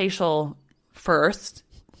had her facial first.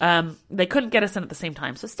 They couldn't get us in at the same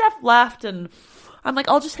time, so Steph left, and I'm like,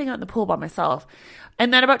 I'll just hang out in the pool by myself.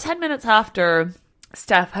 And then about 10 minutes after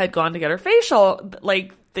Steph had gone to get her facial,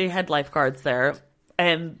 like they had lifeguards there,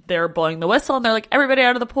 and they're blowing the whistle, and they're like, everybody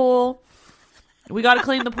out of the pool. We got to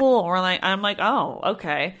clean the pool. I'm like, oh,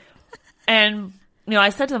 okay. And, you know, I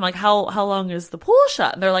said to them, like, how long is the pool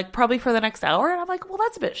shut? And they're like, probably for the next hour. And I'm like, well,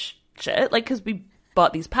 that's a bit shit. Like, because we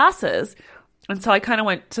bought these passes. And so I kind of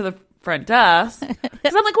went to the front desk.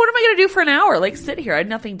 Because I'm like, what am I going to do for an hour? Like, sit here. I had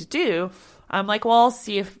nothing to do. I'm like, well, I'll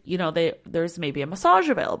see if, you know, there's maybe a massage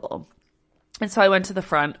available. And so I went to the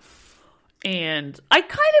front. And I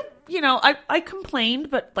kind of, you know, I complained,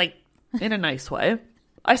 but, like, in a nice way.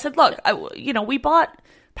 I said, look, you know, we bought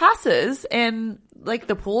passes and like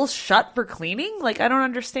the pool's shut for cleaning. Like, I don't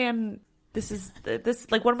understand. This,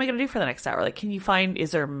 like, what am I going to do for the next hour? Like,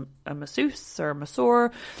 is there a masseuse or a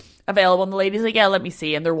masseur available? And the lady's like, yeah, let me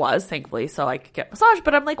see. And there was, thankfully, so I could get massage.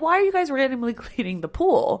 But I'm like, why are you guys randomly cleaning the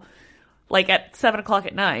pool? Like at 7:00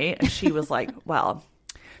 at night. And she was like, well,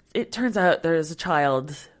 it turns out there's a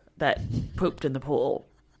child that pooped in the pool.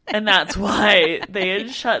 And that's why they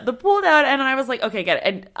had shut the pool down. And I was like, okay, get it.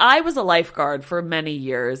 And I was a lifeguard for many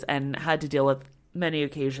years and had to deal with many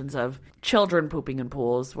occasions of children pooping in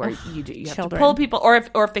pools where you have to pull people, or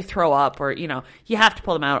if they throw up, or, you know, you have to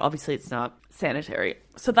pull them out. Obviously, it's not sanitary.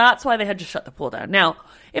 So that's why they had to shut the pool down. Now,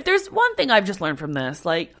 if there's one thing I've just learned from this,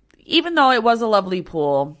 like, even though it was a lovely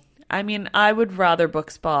pool, I mean, I would rather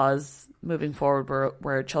book spas moving forward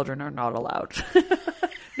where children are not allowed.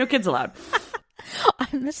 No kids allowed.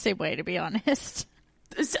 I'm the same way, to be honest.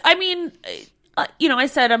 I mean, you know, I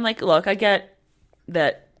said, I'm like, look, I get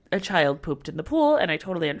that a child pooped in the pool, and I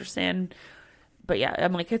totally understand. But yeah,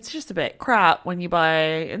 I'm like, it's just a bit crap when you buy.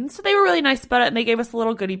 And so they were really nice about it, and they gave us a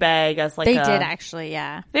little goodie bag as like They did, actually,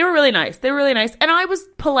 yeah. They were really nice. They were really nice. And I was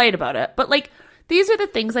polite about it. But like, these are the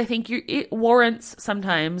things I think it warrants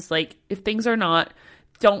sometimes. Like, if things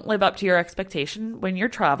don't live up to your expectation when you're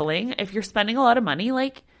traveling, if you're spending a lot of money,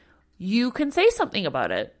 like, you can say something about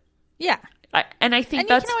it. Yeah. And I think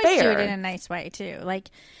that's fair. And you can always do it in a nice way, too. Like,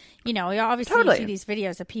 you know, you see these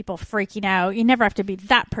videos of people freaking out. You never have to be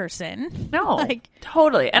that person. No, like,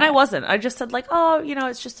 totally. And I wasn't. I just said, like, oh, you know,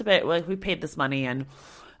 it's just a bit, like, we paid this money. And,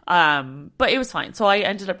 but it was fine. So I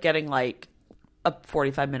ended up getting, like, a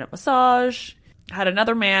 45-minute massage. Had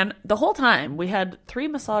another man. The whole time, we had 3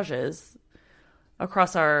 massages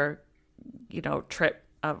across our, you know, trip.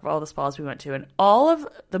 Of all the spas we went to, and all of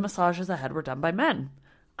the massages I had were done by men.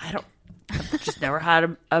 I've just never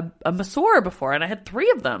had a masseur before, and I had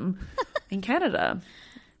 3 of them in Canada.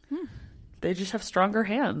 They just have stronger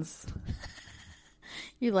hands.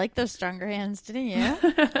 You like those stronger hands, didn't you?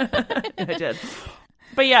 I did.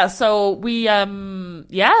 But yeah, so we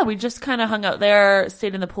just kind of hung out there,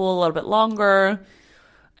 stayed in the pool a little bit longer,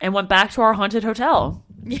 and went back to our haunted hotel.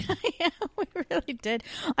 Yeah, we really did.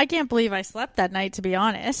 I can't believe I slept that night, to be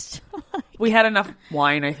honest. We had enough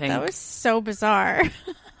wine, I think. That was so bizarre.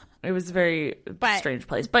 It was a very strange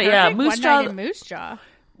place. But yeah, Moose Jaw. One night in Moose Jaw.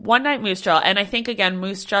 One night Moose Jaw. And I think, again,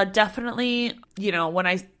 Moose Jaw definitely, you know, when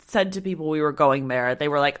I said to people we were going there, they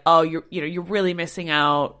were like, oh, you're really missing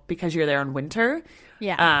out because you're there in winter.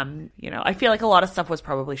 Yeah. You know, I feel like a lot of stuff was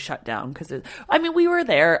probably shut down because we were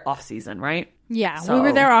there off season, right? Yeah, so. We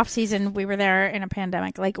were there off season. We were there in a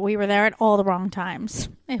pandemic. Like, we were there at all the wrong times.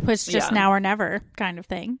 It was just now or never kind of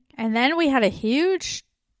thing. And then we had a huge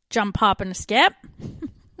jump, hop, and a skip.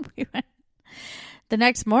 The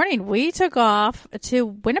next morning, we took off to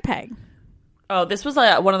Winnipeg. Oh, this was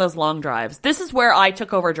one of those long drives. This is where I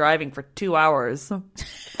took over driving for 2 hours.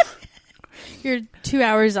 You're 2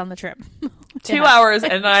 hours on the trip. 2 hours,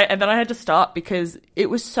 and then I had to stop because it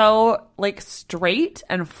was so, like, straight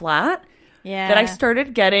and flat. Yeah. That I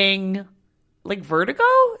started getting, like, vertigo?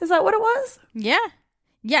 Is that what it was? Yeah.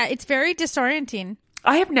 Yeah, it's very disorienting.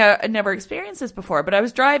 I have never experienced this before, but I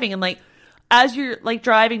was driving, and, like, as you're, like,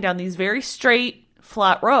 driving down these very straight,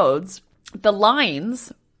 flat roads, the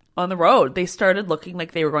lines on the road, they started looking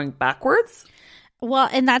like they were going backwards. Well,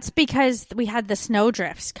 and that's because we had the snow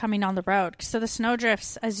drifts coming on the road. So the snow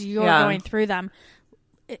drifts, as you're going through them,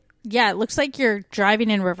 it looks like you're driving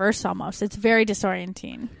in reverse almost. It's very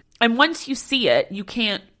disorienting. And once you see it, you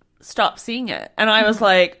can't stop seeing it. And I was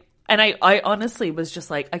like, and I honestly was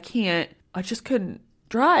just like, I just couldn't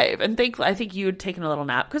drive. And thankfully, I think you had taken a little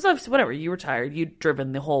nap because whatever, you were tired. You'd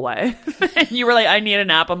driven the whole way. And you were like, I need a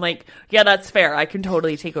nap. I'm like, yeah, that's fair. I can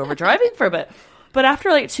totally take over driving for a bit. But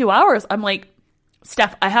after like 2 hours, I'm like,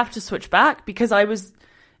 Steph, I have to switch back because I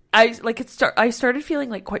started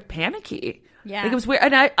feeling like quite panicky. Yeah. Like it was weird.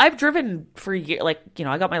 And I've driven for years. Like, you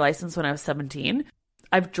know, I got my license when I was 17.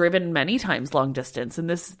 I've driven many times long distance, and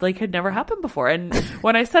this like had never happened before. And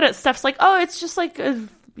when I said it, Steph's like, oh, it's just like,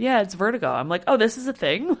 it's vertigo. I'm like, oh, this is a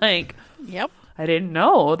thing? Like, yep. I didn't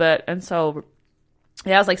know that. And so,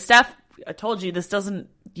 yeah, I was like, Steph, I told you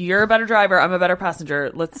you're a better driver. I'm a better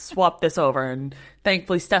passenger. Let's swap this over. And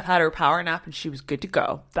thankfully, Steph had her power nap, and she was good to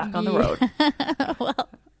go back on the road. Well,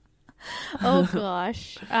 oh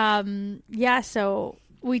gosh. So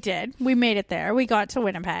we did. We made it there. We got to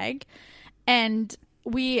Winnipeg, and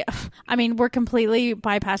we're completely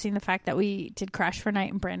bypassing the fact that we did crash for a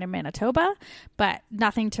night in Brandon, Manitoba, but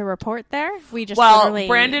nothing to report there. We just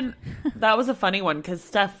Brandon, that was a funny one because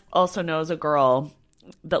Steph also knows a girl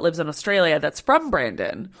that lives in Australia that's from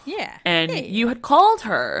Brandon. Yeah. And you had called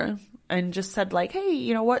her and just said like, hey,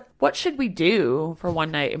 you know, what should we do for one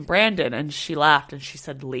night in Brandon? And she laughed and she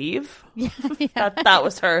said, leave. Yeah. that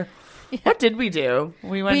was her. Yeah. What did we do?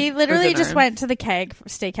 We literally just went to the Keg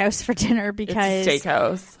Steakhouse for dinner because it's a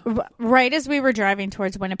steakhouse. Right as we were driving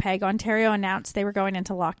towards Winnipeg, Ontario announced they were going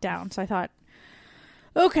into lockdown. So I thought,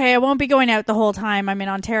 okay, I won't be going out the whole time I'm in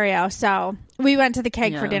Ontario. So we went to the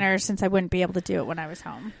Keg for dinner since I wouldn't be able to do it when I was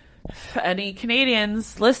home. Any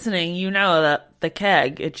Canadians listening, you know that the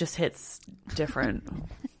Keg, it just hits different.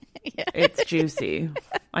 Yeah. It's juicy.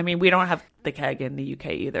 I mean, we don't have the Keg in the UK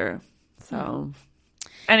either. So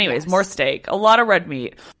anyways, more steak, a lot of red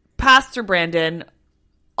meat. Past through Brandon,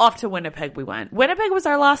 off to Winnipeg we went. Winnipeg was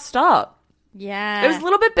our last stop. Yeah. It was a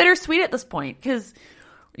little bit bittersweet at this point because,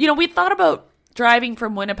 you know, we thought about driving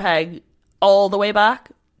from Winnipeg all the way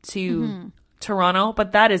back to Toronto,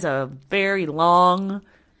 but that is a very long,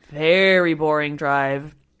 very boring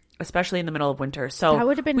drive, especially in the middle of winter. So that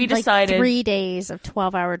would have been we decided 3 days of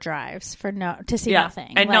 12-hour drives to see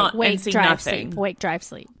nothing. And like, wake, see drive, nothing. Sleep, wake, drive,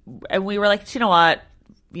 sleep. And we were like, you know what?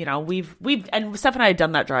 You know, we've and Steph and I had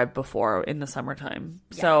done that drive before in the summertime.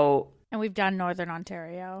 Yeah. So and we've done Northern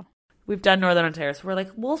Ontario. So we're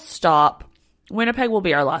like, we'll stop. Winnipeg will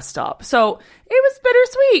be our last stop. So it was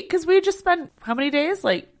bittersweet because we just spent how many days?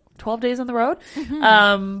 Like 12 days on the road.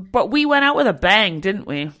 Mm-hmm. But we went out with a bang, didn't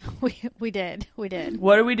we? We did. What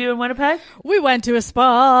did we do in Winnipeg? We went to a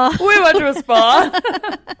spa.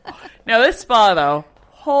 Now this spa though,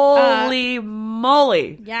 holy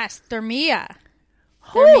moly. Yes, Thermia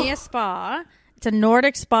Spa. It's a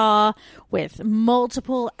Nordic spa with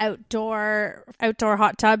multiple outdoor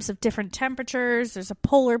hot tubs of different temperatures. There's a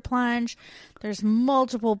polar plunge. There's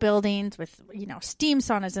multiple buildings with, you know, steam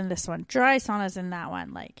saunas in this one, dry saunas in that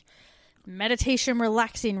one, like meditation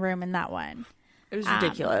relaxing room in that one. It was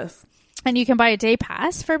ridiculous. And you can buy a day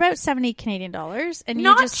pass for about $70 Canadian. And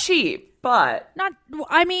not cheap, but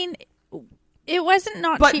it wasn't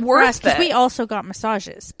cheap for us because we also got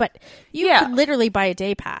massages. But you could literally buy a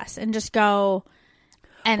day pass and just go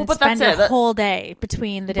and spend a whole day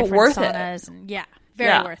between the different saunas. And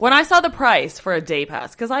very worth it. When I saw the price for a day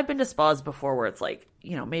pass, because I've been to spas before where it's like,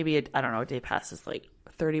 you know, maybe a day pass is like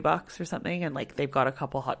 $30 or something, and like they've got a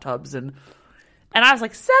couple hot tubs, and I was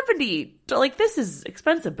like, $70, like this is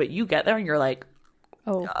expensive, but you get there and you're like,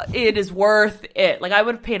 it is worth it. Like I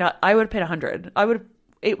would have paid $100.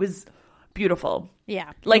 It was beautiful.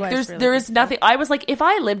 Yeah. Like there is nothing. I was like, if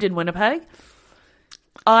I lived in Winnipeg,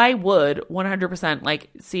 I would 100% like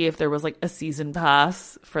see if there was like a season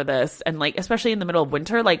pass for this, and like especially in the middle of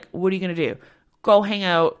winter, like what are you gonna do? Go hang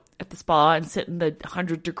out at the spa and sit in the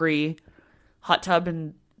 100-degree hot tub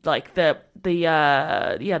and like the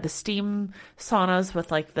steam saunas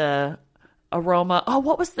with like the aroma. Oh,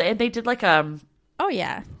 what was they did like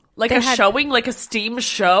like they showing, like a steam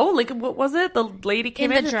show. Like, what was it? The lady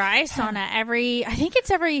came in the dry sauna I think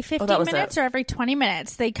it's every 15 minutes or every 20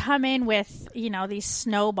 minutes. They come in with, you know, these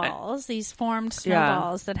snowballs, these formed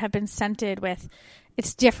snowballs that have been scented with,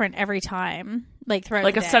 it's different every time, like throughout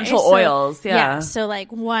the day. Essential oils. Yeah. So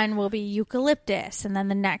like one will be eucalyptus, and then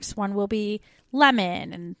the next one will be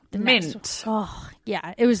lemon, and the mint. Next,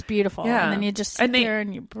 it was beautiful. Yeah. And then you just sit there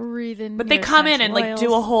and you breathe in. But they come in and like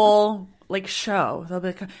do a whole like show. They'll be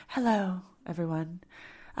like, hello everyone,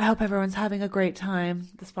 I hope everyone's having a great time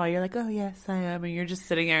at the spa. You're like, oh yes I am, and you're just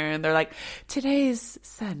sitting there and they're like, today's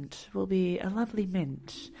scent will be a lovely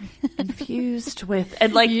mint infused with,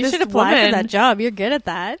 and like you this should apply for that job. You're good at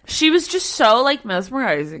that. She was just so like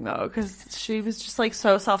mesmerizing though, because she was just like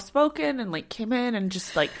so soft spoken and like came in and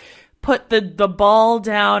just like put the ball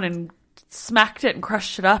down and smacked it and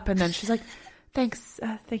crushed it up. And then she's like, thanks.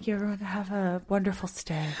 Thank you, everyone. Have a wonderful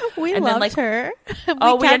stay. We and loved her.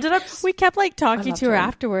 We kept like talking to her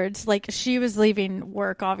afterwards. Like she was leaving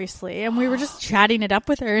work, obviously, and we were just chatting it up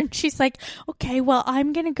with her. And she's like, okay, well,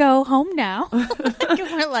 I'm going to go home now. And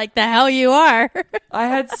we're like, the hell you are. I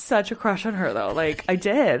had such a crush on her, though. Like, I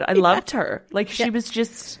did. I loved her. Like, she was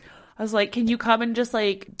just... I was like, can you come and just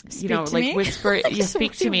like, you know, like whisper,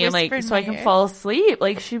 speak to me and like, so I can fall asleep.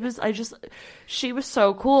 Like she was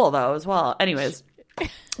so cool though as well. Anyways,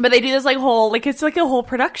 but they do this like whole, like it's like a whole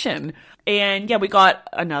production. And yeah, we got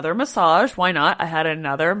another massage. Why not? I had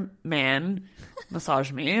another man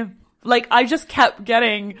massage me. Like I just kept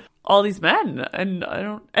getting all these men and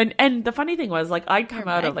and the funny thing was like I'd come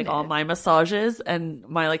out of like all my massages and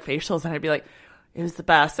my like facials and I'd be like, it was the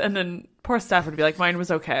best. And then poor Steph would be like, mine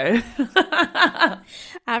was okay.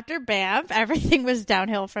 After Banff, everything was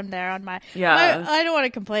downhill from there on I don't want to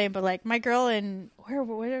complain, but like my girl in, where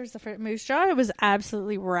was the first Moose Jaw? It was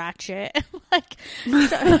absolutely ratchet. Like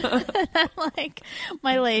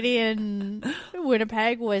my lady in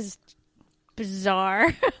Winnipeg was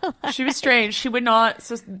bizarre. She was strange. She would not.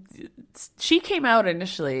 So she came out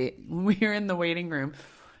initially when we were in the waiting room.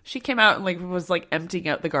 She came out and like was like emptying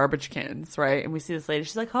out the garbage cans, right? And we see this lady.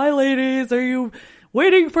 She's like, "Hi, ladies, are you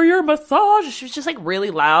waiting for your massage?" She was just like really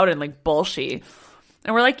loud and like bullshit.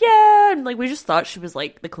 And we're like, "Yeah," and like we just thought she was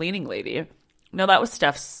like the cleaning lady. No, that was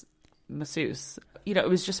Steph's masseuse. You know, it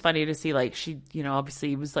was just funny to see like she, you know,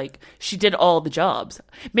 obviously was like she did all the jobs.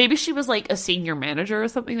 Maybe she was like a senior manager or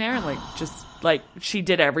something there, and like just like she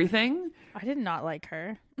did everything. I did not like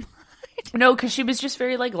her. No, because she was just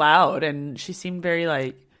very like loud, and she seemed very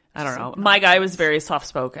like. I don't know. My guy was very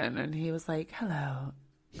soft-spoken, and he was like, hello,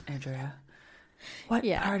 Andrea. What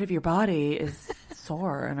part of your body is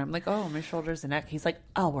sore? And I'm like, oh, my shoulders and neck. He's like,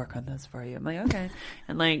 I'll work on this for you. I'm like, okay.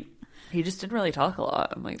 And like, he just didn't really talk a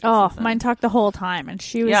lot. I'm like, mine talked the whole time. And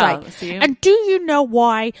she was like, and do you know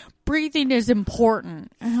why breathing is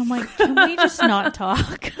important? And I'm like, can we just not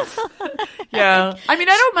talk? Yeah. I mean,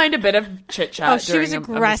 I don't mind a bit of chit-chat. Oh, she was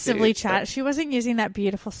aggressively chat. She wasn't using that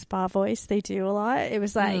beautiful spa voice they do a lot. It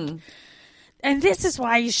was like, and this is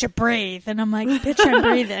why you should breathe. And I'm like, bitch, I'm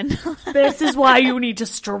breathing. This is why you need to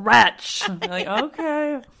stretch. I'm like,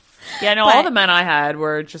 okay. Yeah, no, all the men I had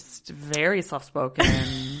were just very soft-spoken.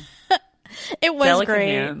 It was great.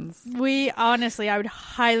 Hands. I would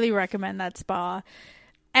highly recommend that spa.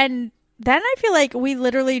 And then I feel like we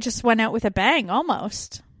literally just went out with a bang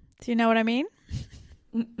almost. Do you know what I mean?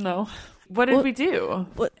 No. What did we do?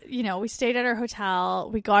 Well, you know, we stayed at our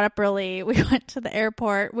hotel. We got up early. We went to the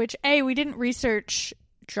airport, which, we didn't research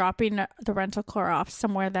dropping the rental car off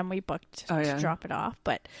somewhere. Then we booked to drop it off,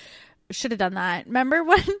 but should have done that. Remember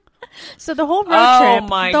when? So the whole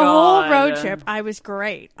road trip, I was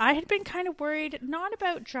great. I had been kind of worried, not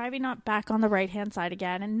about driving up back on the right-hand side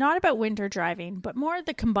again, and not about winter driving, but more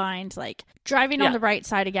the combined, like driving on the right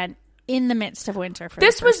side again. In the midst of winter for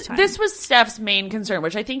this was time. This was Steph's main concern,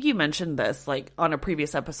 which I think you mentioned this like on a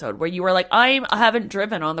previous episode where you were like, I haven't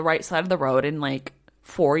driven on the right side of the road in like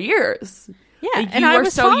 4 years. Yeah, like, and I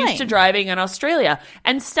was so used to driving in Australia.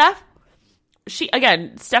 And Steph did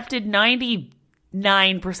 99%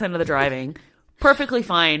 of the driving, perfectly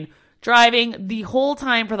fine, driving the whole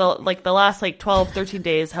time for the last like 12, 13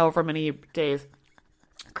 days, however many days,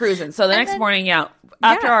 cruising. So the next morning,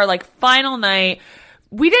 after our like final night.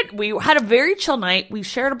 We had a very chill night. We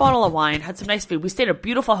shared a bottle of wine, had some nice food. We stayed at a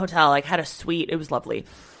beautiful hotel, like had a suite. It was lovely.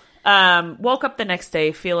 Woke up the next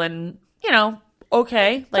day feeling, you know,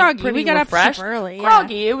 okay. Like groggy. Pretty we got refreshed. Up super early.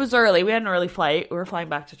 Groggy. It was early. We had an early flight. We were flying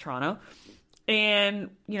back to Toronto. And,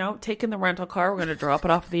 you know, taking the rental car. We're going to drop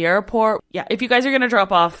it off at the airport. Yeah, if you guys are going to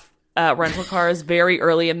drop off rental cars very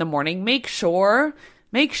early in the morning, make sure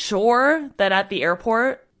that at the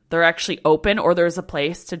airport they're actually open or there's a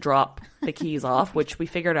place to drop the keys off, which we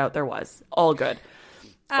figured out there was. All good.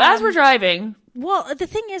 As we're driving. Well, the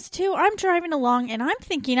thing is, too, I'm driving along and I'm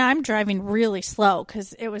thinking I'm driving really slow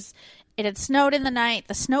because it had snowed in the night.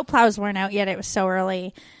 The snow plows weren't out yet. It was so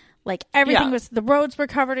early. Like everything the roads were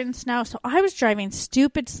covered in snow. So I was driving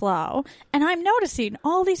stupid slow and I'm noticing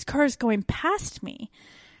all these cars going past me.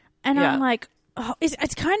 And I'm like, oh,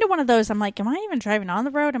 it's kind of one of those. I'm like, am I even driving on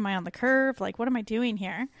the road? Am I on the curve? Like, what am I doing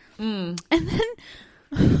here? And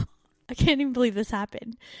then I can't even believe this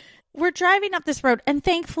happened. We're driving up this road, and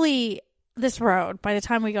thankfully, this road, by the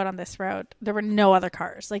time we got on this road, there were no other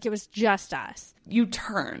cars. Like, it was just us. You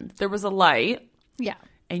turned. There was a light. Yeah.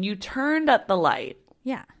 And you turned at the light.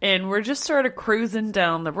 Yeah. And we're just sort of cruising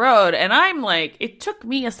down the road, and I'm like, it took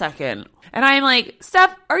me a second. And I'm like,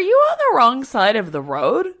 Steph, are you on the wrong side of the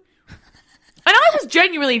road? And I was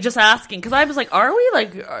genuinely just asking, because I was like, are we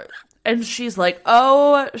like... And she's like,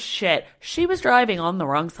 oh, shit. She was driving on the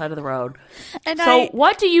wrong side of the road. And so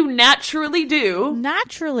what do you naturally do?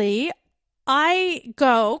 Naturally, I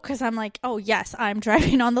go, because I'm like, oh, yes, I'm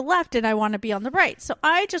driving on the left and I want to be on the right. So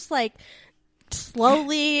I just like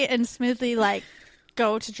slowly and smoothly like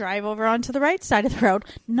go to drive over onto the right side of the road,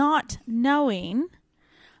 not knowing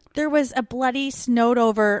there was a bloody snowed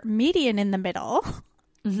over median in the middle.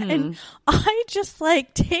 Mm-hmm. And I just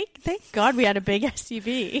like thank God we had a big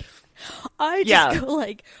SUV. I just go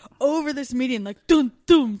like over this median, like dun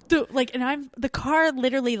dun dun, like, and the car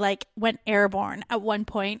literally like went airborne at one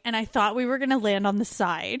point, and I thought we were gonna land on the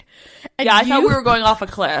side. And I thought we were going off a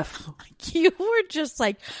cliff. You were just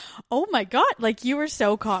like, oh my God, like you were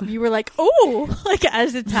so calm. You were like, oh, like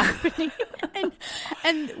as it's happening,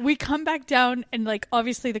 and we come back down, and like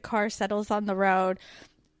obviously the car settles on the road,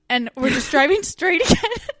 and we're just driving straight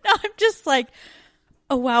again. I'm just like,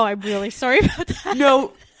 oh wow, I'm really sorry about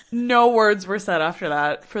that. No words were said after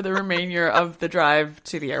that for the remainder of the drive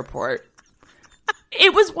to the airport.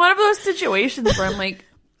 It was one of those situations where I'm like,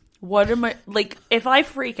 what am I... Like, if I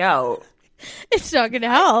freak out... It's not going to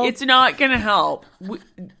help. It's not going to help.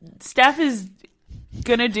 Steph is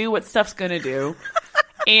going to do what Steph's going to do.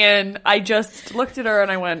 And I just looked at her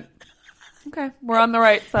and I went, okay, we're on the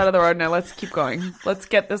right side of the road now. Let's keep going. Let's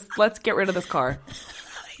get rid of this car.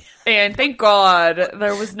 And thank God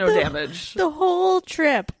there was no damage. The whole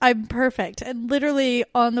trip, I'm perfect. And literally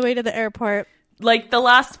on the way to the airport. Like the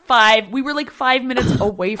last we were like 5 minutes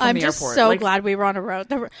away from the airport. I'm just so glad we were on a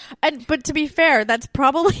road. But to be fair, that's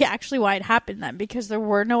probably actually why it happened then. Because there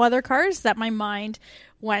were no other cars that my mind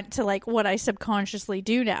went to like what I subconsciously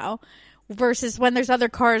do now. Versus when there's other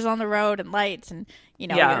cars on the road and lights and, you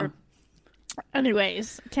know. Yeah.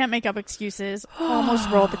 Anyways, can't make up excuses.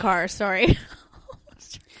 Almost rolled the car. Sorry.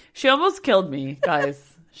 She almost killed me,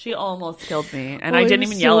 guys. She almost killed me. And I didn't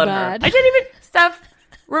even yell at her. I didn't even... Steph,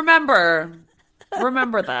 remember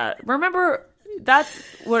that. Remember, that's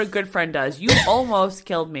what a good friend does. You almost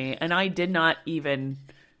killed me, and I did not even,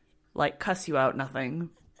 like, cuss you out, nothing.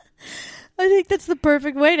 I think that's the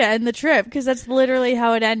perfect way to end the trip, because that's literally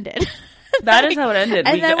how it ended. That is how it ended.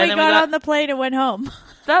 And then we got on the plane and went home.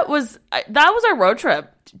 That was our road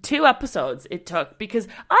trip. 2 episodes it took, because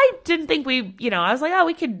I didn't think I was like, oh,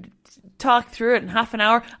 we could talk through it in half an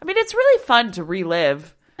hour. I mean, it's really fun to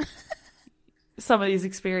relive some of these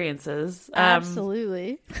experiences.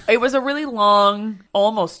 Absolutely. It was a really long,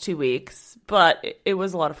 almost 2 weeks, but it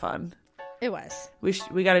was a lot of fun. It was. We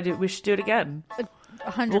should do it again.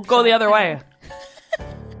 100%. We'll go the other way.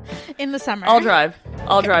 In the summer. I'll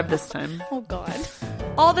drive this time. Oh, God.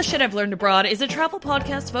 All the Shit I've Learned Abroad is a travel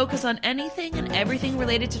podcast focused on anything and everything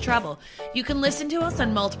related to travel. You can listen to us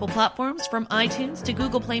on multiple platforms, from iTunes to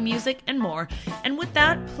Google Play Music and more. And with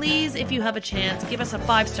that, please, if you have a chance, give us a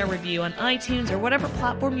 5-star review on iTunes or whatever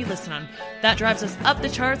platform you listen on. That drives us up the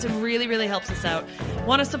charts and really, really helps us out.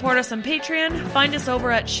 Want to support us on Patreon? Find us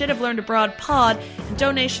over at Shit I've Learned Abroad Pod, and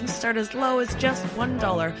donations start as low as just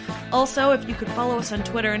 $1. Also, if you could follow us on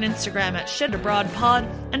Twitter and Instagram at Shit Abroad Pod,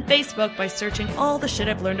 and Facebook by searching All the Shit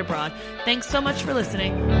I've Learned Abroad. Thanks so much for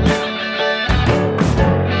listening.